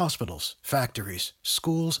 Hospitals, factories,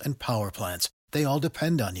 schools, and power plants, they all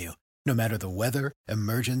depend on you. No matter the weather,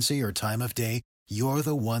 emergency, or time of day, you're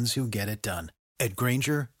the ones who get it done. At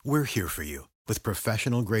Grainger, we're here for you with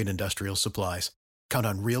professional-grade industrial supplies. Count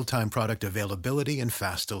on real-time product availability and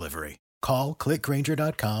fast delivery. Call, click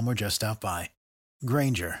Grainger.com, or just stop by.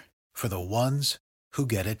 Grainger, for the ones who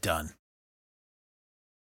get it done.